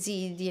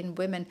 Yazidi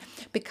women,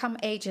 become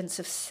agents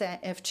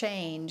of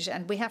change.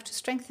 And we have to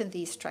strengthen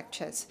these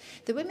structures.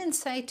 The women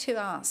say to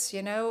us,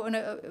 you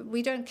know,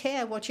 we don't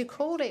care what you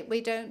call it. We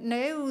don't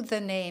know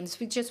the names.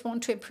 We just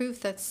want to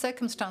improve the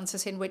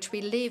circumstances in which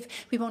we live.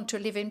 We want to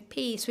live in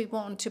peace. We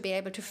want to be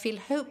able to feel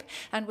hope,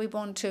 and we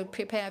want to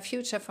prepare a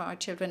future for our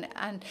children.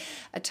 And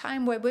a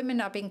time where women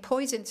are being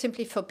poisoned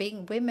simply for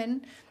being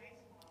women,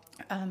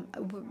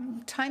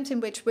 times in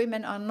which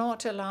women are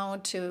not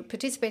allowed to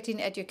participate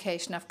in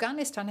education.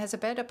 Afghanistan has a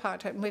better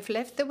part, and we've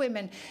left the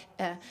women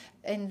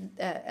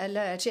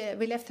alert.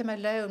 We left them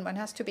alone. One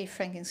has to be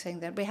frank in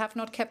saying that. We have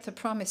not kept the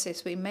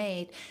promises we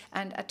made.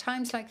 And at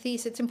times like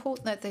these, it's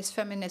important that this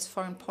feminist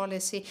foreign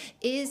policy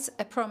is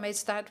a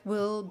promise that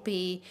will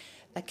be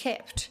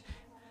kept.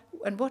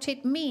 And what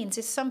it means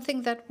is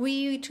something that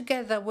we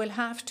together will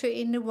have to,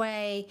 in a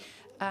way,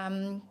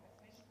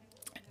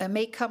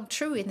 make come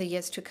true in the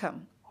years to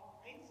come.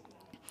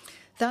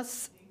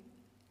 Thus,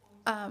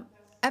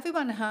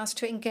 everyone has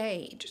to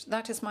engage.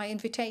 That is my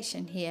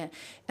invitation here.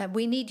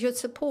 We need your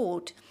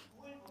support.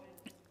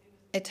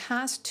 It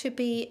has to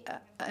be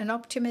an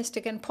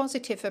optimistic and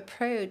positive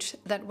approach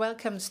that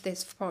welcomes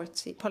this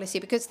policy,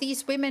 because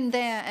these women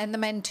there and the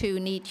men too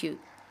need you.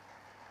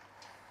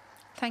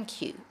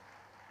 Thank you.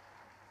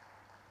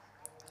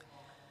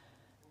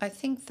 I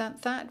think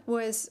that that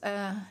was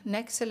an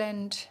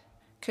excellent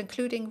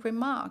concluding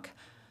remark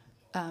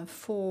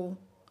for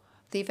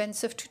the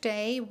events of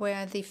today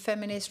where the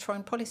feminist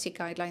foreign policy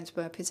guidelines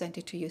were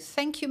presented to you.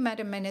 Thank you,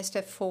 Madam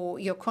Minister, for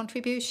your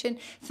contribution.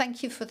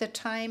 Thank you for the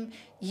time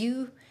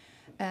you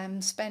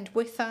spent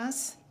with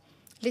us,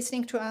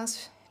 listening to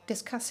us,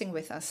 discussing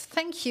with us.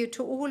 Thank you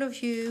to all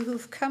of you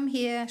who've come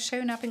here,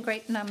 shown up in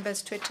great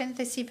numbers to attend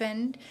this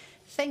event.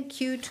 Thank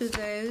you to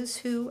those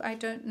who, I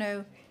don't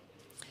know,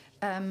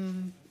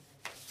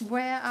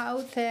 were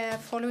out there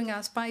following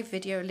us by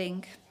video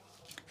link.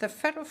 The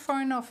Federal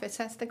Foreign Office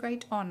has the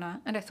great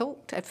honor, and I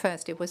thought at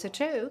first it was a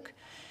joke,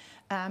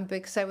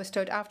 because I was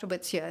told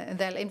afterwards,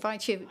 they'll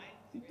invite you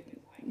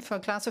for a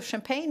glass of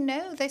champagne.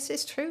 No, this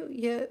is true.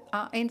 You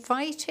are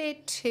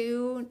invited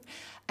to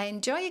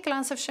enjoy a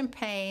glass of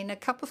champagne, a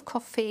cup of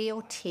coffee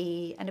or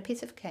tea, and a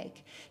piece of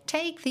cake.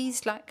 Take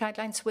these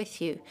guidelines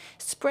with you.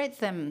 Spread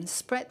them.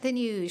 Spread the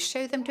news.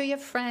 Show them to your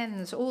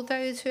friends, all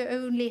those who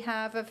only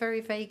have a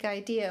very vague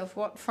idea of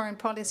what foreign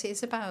policy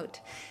is about.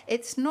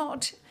 It's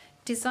not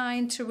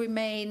designed to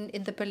remain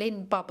in the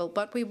Berlin bubble,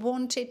 but we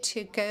want it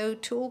to go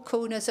to all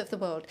corners of the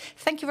world.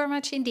 Thank you very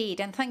much indeed,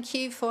 and thank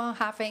you for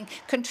having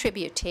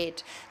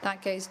contributed.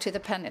 That goes to the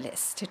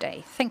panelists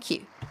today. Thank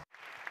you.